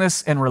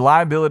faithfulness and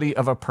reliability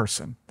of a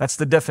person. That's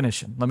the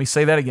definition. Let me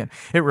say that again.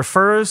 It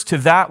refers to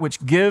that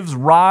which gives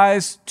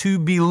rise to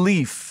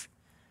belief,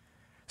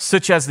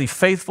 such as the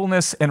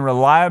faithfulness and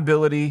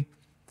reliability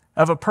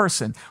of a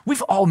person.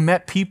 We've all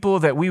met people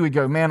that we would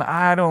go, man,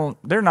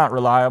 they're not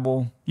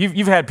reliable.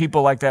 You've had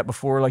people like that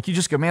before. Like you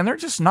just go, man, they're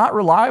just not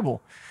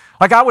reliable.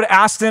 Like I would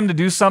ask them to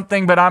do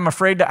something, but I'm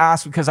afraid to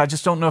ask because I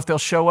just don't know if they'll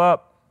show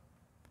up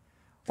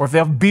or if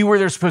they'll be where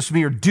they're supposed to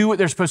be or do what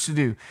they're supposed to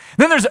do.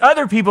 Then there's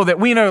other people that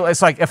we know,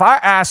 it's like if I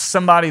ask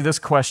somebody this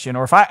question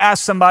or if I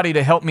ask somebody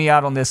to help me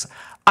out on this,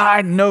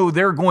 I know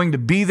they're going to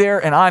be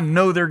there and I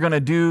know they're going to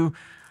do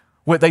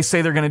what they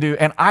say they're going to do.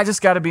 And I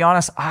just got to be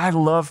honest, I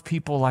love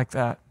people like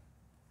that.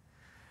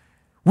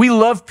 We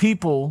love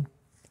people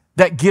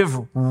that give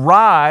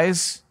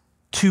rise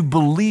to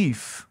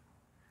belief.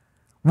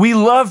 We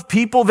love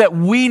people that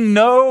we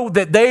know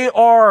that they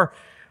are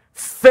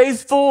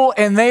faithful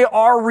and they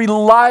are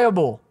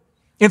reliable.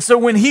 And so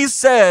when he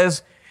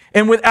says,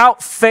 and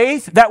without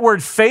faith, that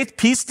word faith,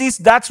 pistis,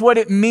 that's what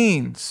it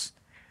means.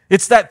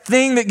 It's that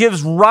thing that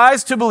gives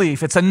rise to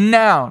belief. It's a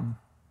noun.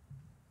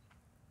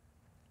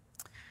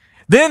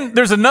 Then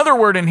there's another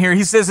word in here.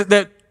 He says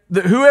that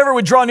whoever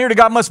would draw near to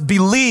God must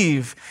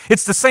believe.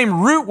 It's the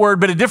same root word,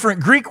 but a different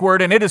Greek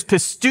word, and it is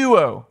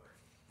pistuo.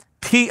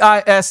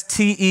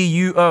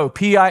 P-I-S-T-E-U-O.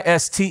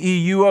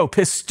 P-I-S-T-E-U-O.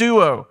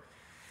 Pistuo.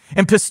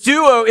 And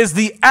pistuo is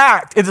the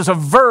act. It is a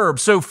verb.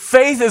 So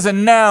faith is a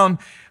noun.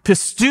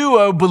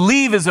 Pistuo,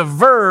 believe, is a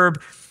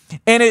verb.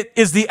 And it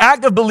is the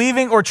act of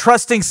believing or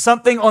trusting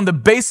something on the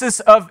basis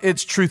of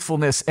its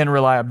truthfulness and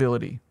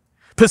reliability.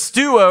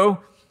 Pistuo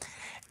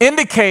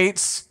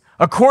indicates,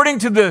 according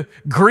to the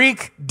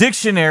Greek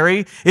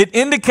dictionary, it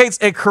indicates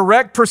a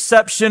correct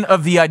perception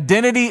of the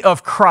identity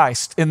of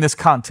Christ in this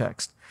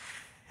context.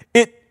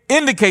 It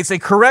indicates a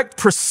correct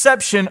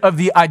perception of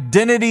the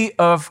identity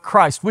of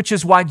Christ, which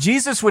is why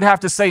Jesus would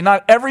have to say,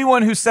 not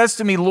everyone who says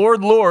to me,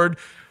 Lord, Lord,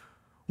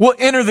 will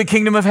enter the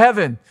kingdom of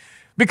heaven.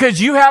 Because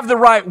you have the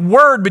right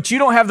word, but you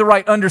don't have the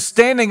right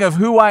understanding of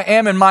who I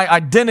am and my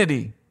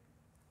identity.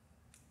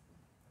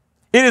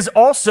 It is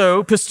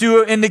also,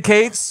 pistuo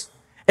indicates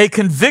a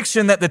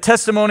conviction that the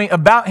testimony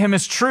about him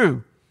is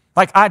true.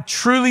 Like I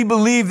truly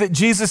believe that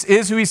Jesus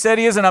is who he said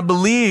he is, and I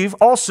believe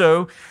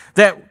also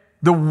that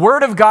the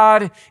word of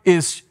God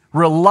is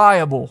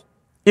reliable.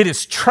 It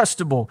is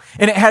trustable,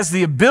 and it has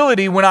the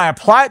ability, when I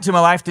apply it to my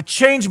life, to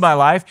change my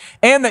life,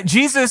 and that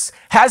Jesus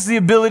has the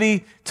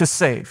ability to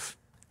save.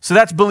 So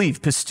that's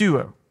belief,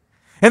 pistuo.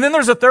 And then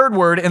there's a third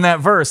word in that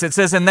verse. It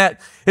says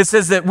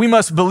that we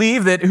must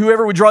believe that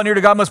whoever would draw near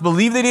to God must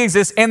believe that he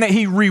exists and that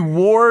he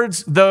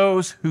rewards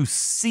those who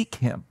seek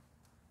him.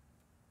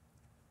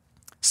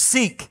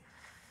 Seek.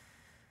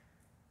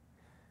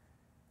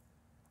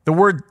 The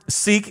word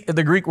seek,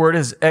 the Greek word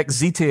is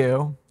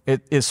exiteo.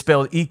 It is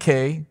spelled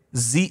E-K-Z-E-T-E-O,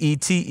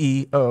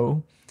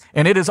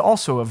 and it is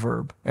also a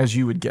verb, as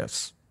you would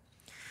guess.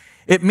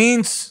 It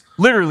means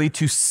literally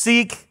to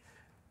seek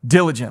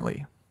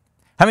diligently.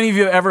 How many of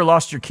you have ever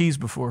lost your keys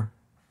before?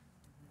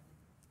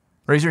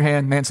 Raise your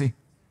hand, Nancy.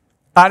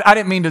 I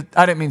didn't mean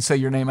to say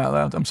your name out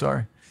loud. I'm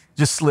sorry.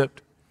 Just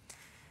slipped.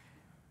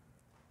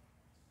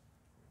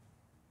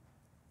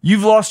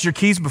 You've lost your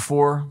keys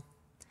before,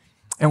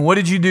 and what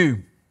did you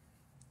do?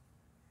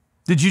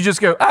 Did you just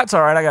go, it's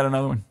all right, I got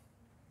another one?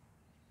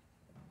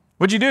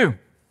 What'd you do?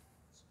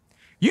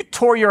 You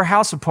tore your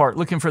house apart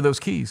looking for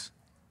those keys.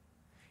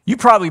 You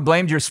probably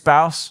blamed your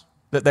spouse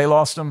that they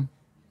lost them.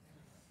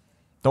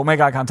 Don't make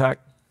eye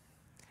contact.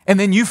 And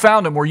then you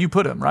found them where you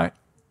put them, right?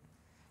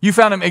 You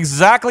found them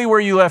exactly where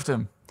you left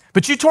them.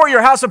 But you tore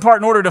your house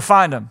apart in order to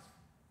find them.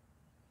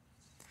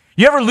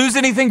 You ever lose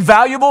anything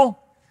valuable?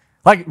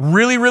 Like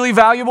really, really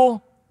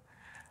valuable?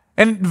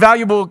 And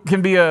valuable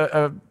can be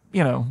a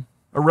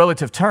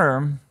relative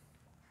term.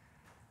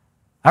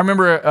 I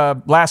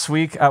remember last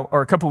week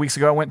or a couple weeks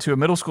ago, I went to a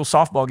middle school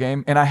softball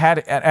game, and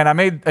I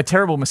made a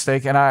terrible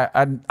mistake, and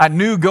I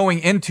knew going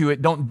into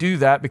it, don't do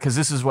that because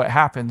this is what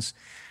happens.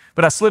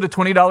 But I slid a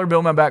 $20 bill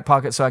in my back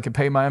pocket so I could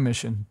pay my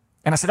admission.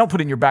 And I said, don't put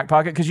it in your back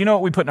pocket, because you know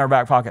what we put in our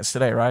back pockets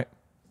today, right?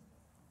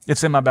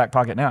 It's in my back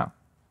pocket now,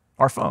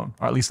 our phone,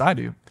 or at least I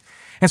do.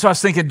 And so I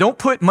was thinking, don't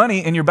put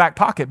money in your back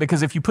pocket,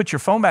 because if you put your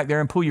phone back there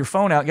and pull your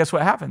phone out, guess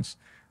what happens?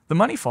 The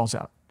money falls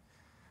out.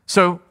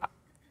 So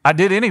I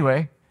did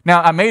anyway.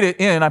 Now, I made it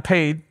in, I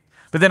paid,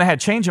 but then I had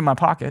change in my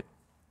pocket.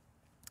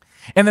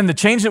 And then the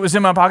change that was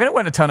in my pocket, it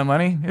wasn't a ton of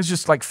money. It was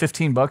just like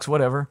 $15,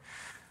 whatever.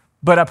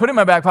 But I put it in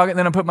my back pocket, and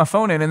then I put my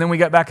phone in, and then we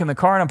got back in the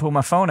car, and I pulled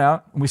my phone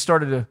out, and we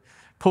started to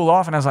pull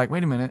off, and I was like,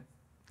 wait a minute,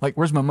 like,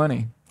 where's my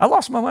money? I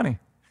lost my money.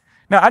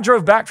 Now, I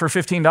drove back for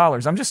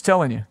 $15. I'm just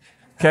telling you,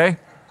 okay?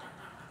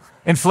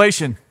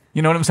 Inflation,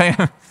 you know what I'm saying?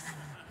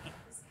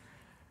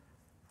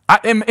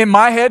 In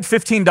my head,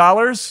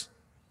 $15,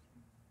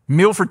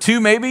 meal for two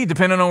maybe,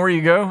 depending on where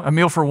you go, a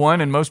meal for one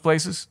in most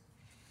places.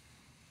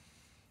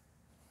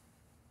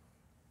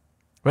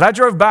 But I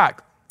drove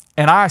back,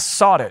 and I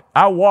sought it.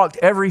 I walked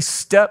every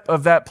step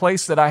of that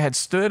place that I had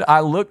stood. I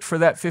looked for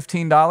that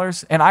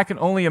 $15, and I can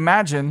only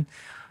imagine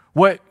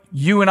what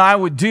you and I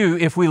would do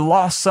if we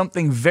lost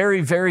something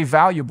very, very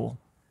valuable.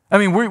 I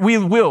mean, we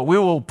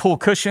will pull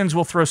cushions,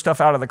 we'll throw stuff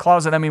out of the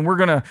closet. I mean, we're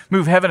going to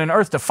move heaven and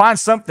earth to find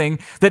something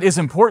that is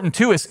important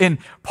to us. And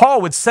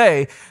Paul would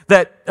say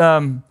that,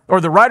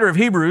 or the writer of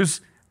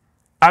Hebrews,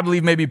 I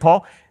believe maybe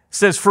Paul,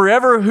 says,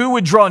 forever who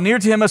would draw near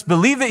to him must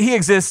believe that he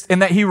exists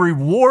and that he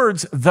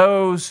rewards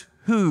those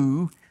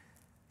who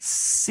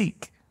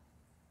seek.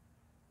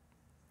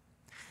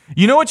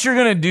 You know what you're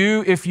going to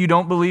do if you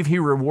don't believe he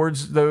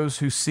rewards those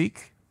who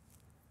seek?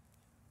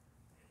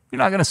 You're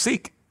not going to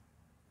seek.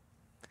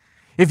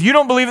 If you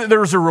don't believe that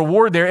there's a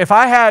reward there, if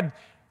I had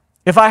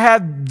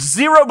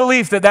zero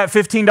belief that that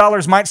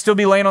 $15 might still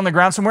be laying on the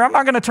ground somewhere, I'm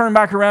not going to turn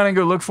back around and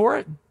go look for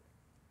it.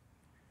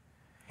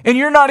 And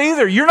you're not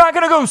either. You're not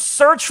going to go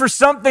search for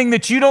something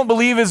that you don't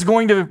believe is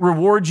going to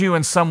reward you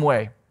in some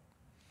way.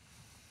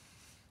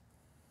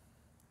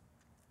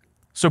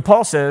 So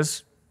Paul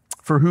says,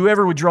 for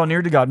whoever would draw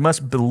near to God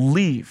must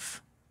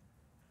believe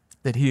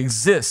that he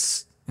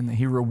exists and that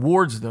he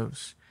rewards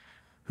those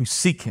who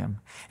seek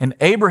him. And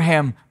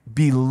Abraham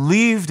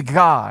believed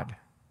God.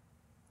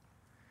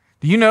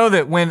 Do you know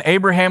that when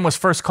Abraham was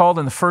first called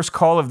in the first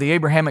call of the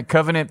Abrahamic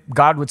covenant,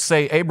 God would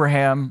say,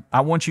 Abraham,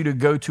 I want you to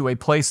go to a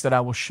place that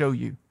I will show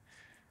you.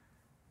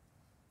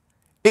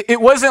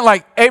 It wasn't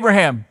like,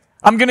 Abraham,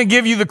 I'm going to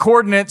give you the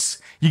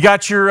coordinates. You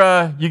got your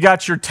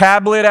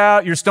tablet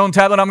out, your stone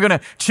tablet. I'm going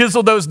to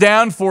chisel those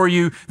down for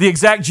you, the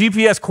exact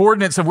GPS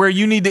coordinates of where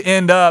you need to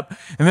end up.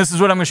 And this is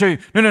what I'm going to show you.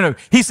 No.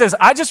 He says,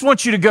 I just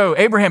want you to go.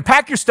 Abraham,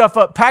 pack your stuff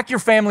up, pack your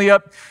family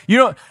up.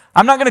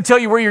 I'm not going to tell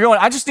you where you're going.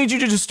 I just need you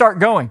to just start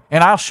going,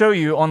 and I'll show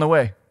you on the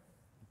way.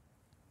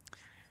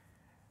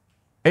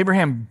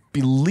 Abraham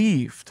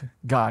believed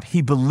God.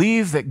 He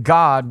believed that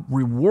God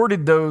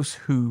rewarded those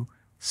who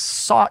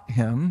sought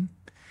him,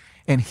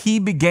 and he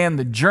began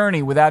the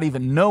journey without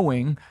even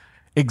knowing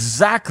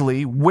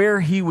exactly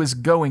where he was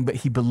going, but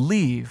he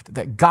believed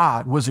that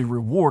God was a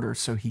rewarder,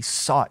 so he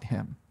sought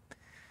him.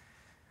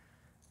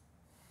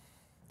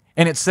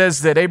 And it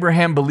says that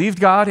Abraham believed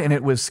God, and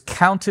it was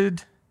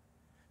counted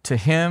to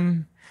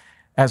him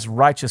as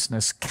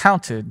righteousness.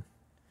 Counted,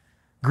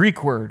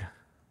 Greek word,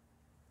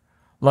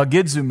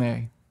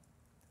 logizume,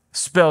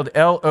 spelled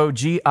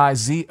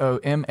Logizomai.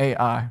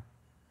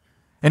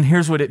 And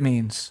here's what it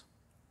means.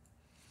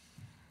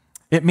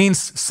 It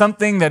means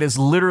something that is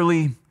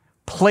literally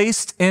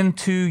placed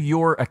into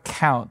your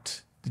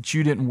account that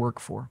you didn't work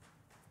for.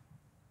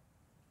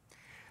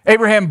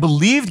 Abraham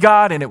believed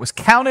God, and it was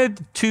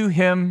counted to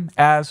him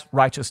as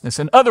righteousness.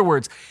 In other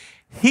words,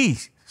 he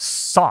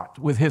sought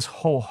with his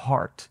whole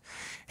heart.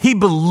 He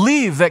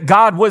believed that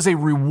God was a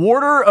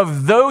rewarder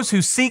of those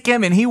who seek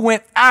him, and he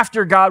went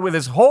after God with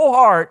his whole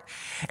heart,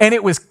 and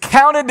it was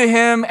counted to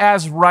him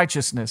as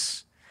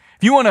righteousness.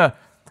 If you want to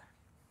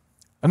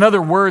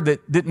Another word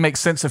that didn't make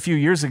sense a few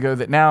years ago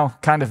that now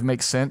kind of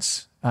makes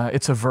sense.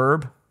 It's a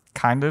verb,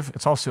 kind of.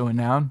 It's also a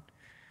noun.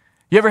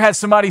 You ever had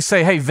somebody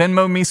say, hey,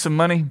 Venmo me some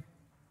money?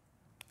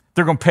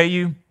 They're going to pay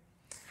you.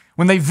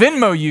 When they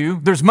Venmo you,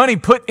 there's money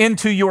put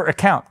into your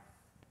account.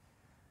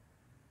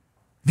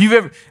 If you've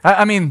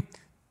ever,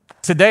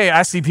 today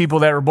I see people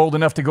that are bold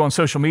enough to go on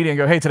social media and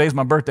go, hey, today's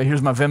my birthday,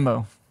 here's my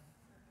Venmo.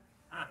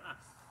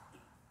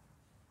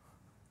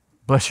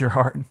 Bless your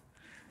heart.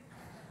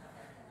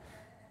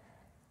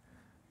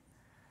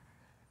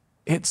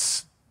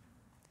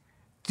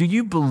 Do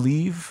you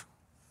believe?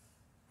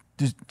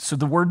 So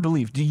the word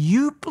believe. Do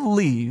you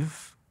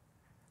believe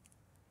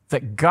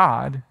that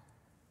God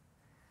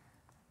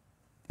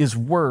is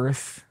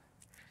worth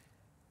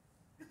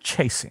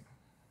chasing?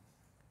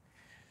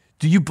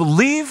 Do you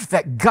believe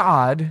that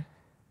God,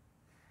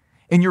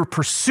 in your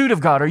pursuit of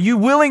God, are you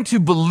willing to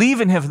believe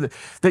in Him,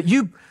 that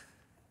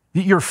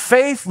your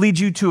faith leads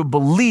you to a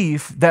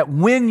belief that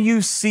when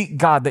you seek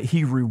God, that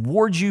He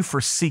rewards you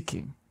for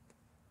seeking?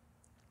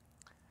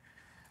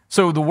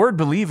 So the word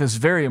believe is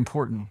very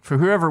important. For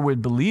whoever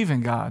would believe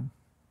in God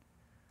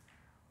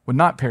would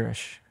not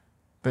perish,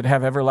 but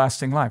have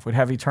everlasting life, would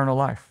have eternal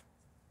life.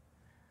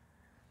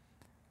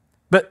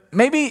 But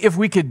maybe if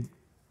we could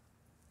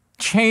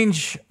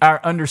change our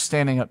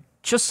understanding up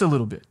just a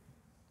little bit.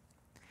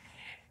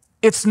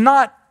 It's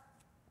not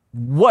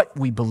what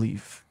we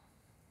believe.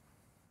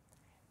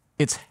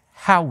 It's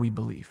how we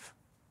believe.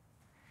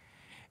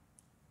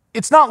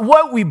 It's not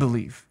what we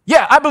believe.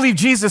 Yeah, I believe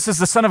Jesus is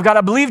the Son of God.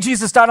 I believe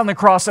Jesus died on the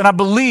cross, and I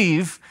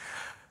believe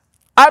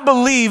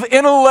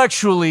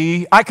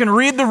intellectually, I can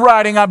read the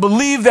writing, I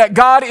believe that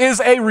God is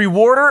a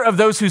rewarder of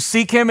those who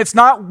seek Him. It's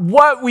not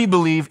what we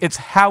believe, it's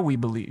how we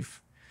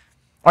believe.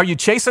 Are you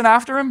chasing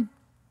after Him?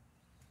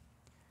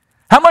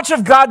 How much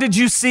of God did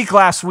you seek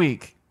last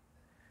week?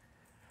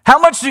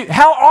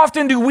 How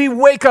often do we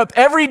wake up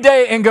every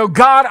day and go,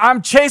 God,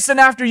 I'm chasing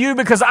after you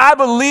because I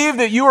believe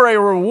that you are a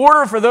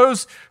rewarder for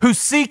those who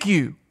seek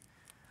you?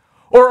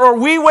 Or are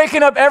we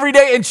waking up every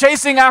day and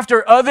chasing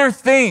after other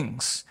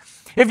things?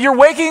 If you're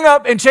waking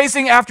up and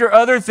chasing after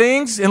other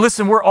things, and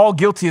listen, we're all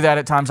guilty of that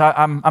at times.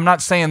 I'm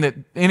not saying that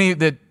any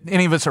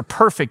of us are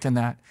perfect in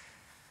that.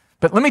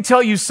 But let me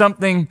tell you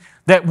something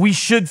that we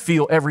should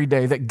feel every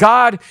day. That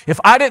God, if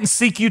I didn't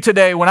seek you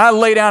today, when I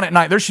lay down at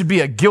night, there should be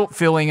a guilt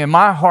feeling in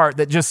my heart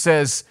that just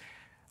says,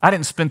 I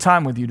didn't spend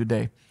time with you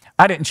today.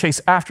 I didn't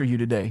chase after you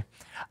today.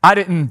 I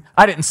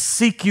didn't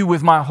seek you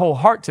with my whole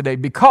heart today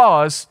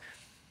because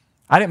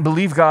I didn't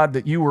believe, God,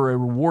 that you were a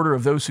rewarder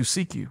of those who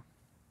seek you.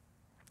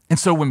 And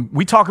so when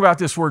we talk about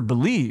this word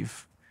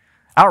believe,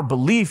 our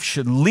belief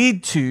should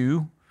lead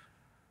to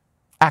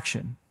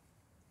action.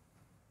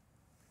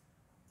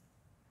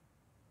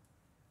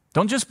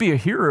 Don't just be a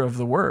hearer of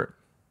the word.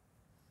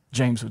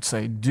 James would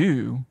say,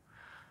 do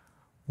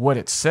what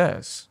it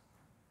says.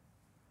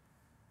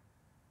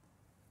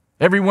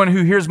 Everyone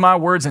who hears my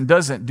words and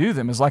doesn't do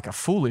them is like a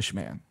foolish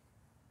man.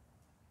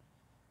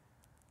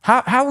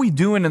 How are we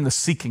doing in the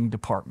seeking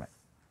department?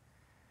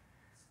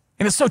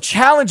 And it's so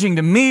challenging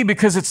to me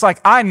because it's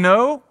like, I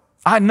know,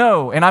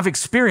 and I've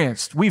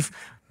experienced,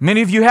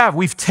 many of you have,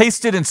 we've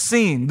tasted and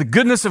seen the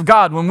goodness of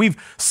God when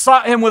we've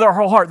sought Him with our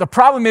whole heart. The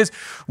problem is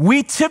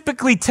we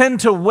typically tend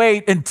to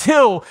wait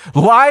until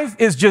life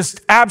is just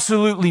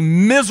absolutely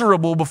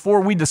miserable before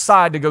we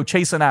decide to go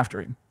chasing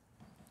after Him.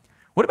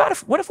 What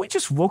if we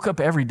just woke up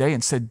every day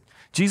and said,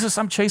 Jesus,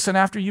 I'm chasing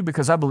after you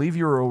because I believe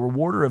you're a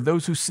rewarder of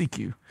those who seek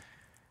you.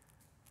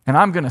 And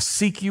I'm going to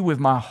seek you with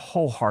my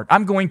whole heart.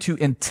 I'm going to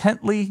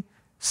intently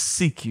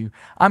seek you.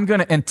 I'm going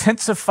to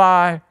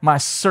intensify my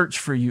search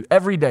for you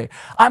every day.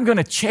 I'm going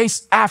to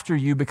chase after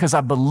you because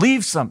I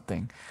believe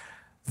something.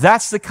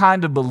 That's the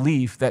kind of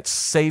belief that's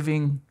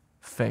saving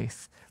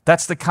faith.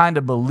 That's the kind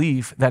of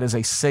belief that is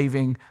a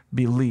saving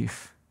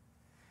belief.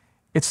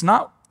 It's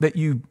not that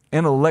you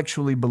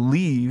intellectually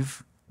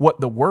believe what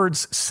the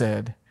words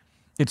said.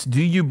 It's,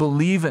 do you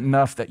believe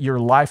enough that your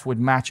life would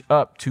match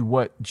up to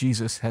what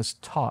Jesus has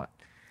taught?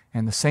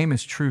 And the same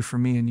is true for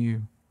me and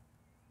you.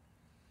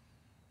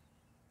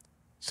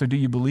 So do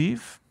you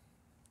believe?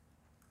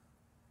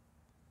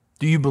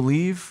 Do you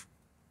believe?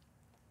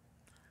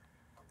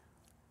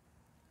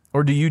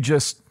 Or do you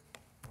just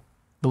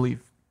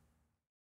believe?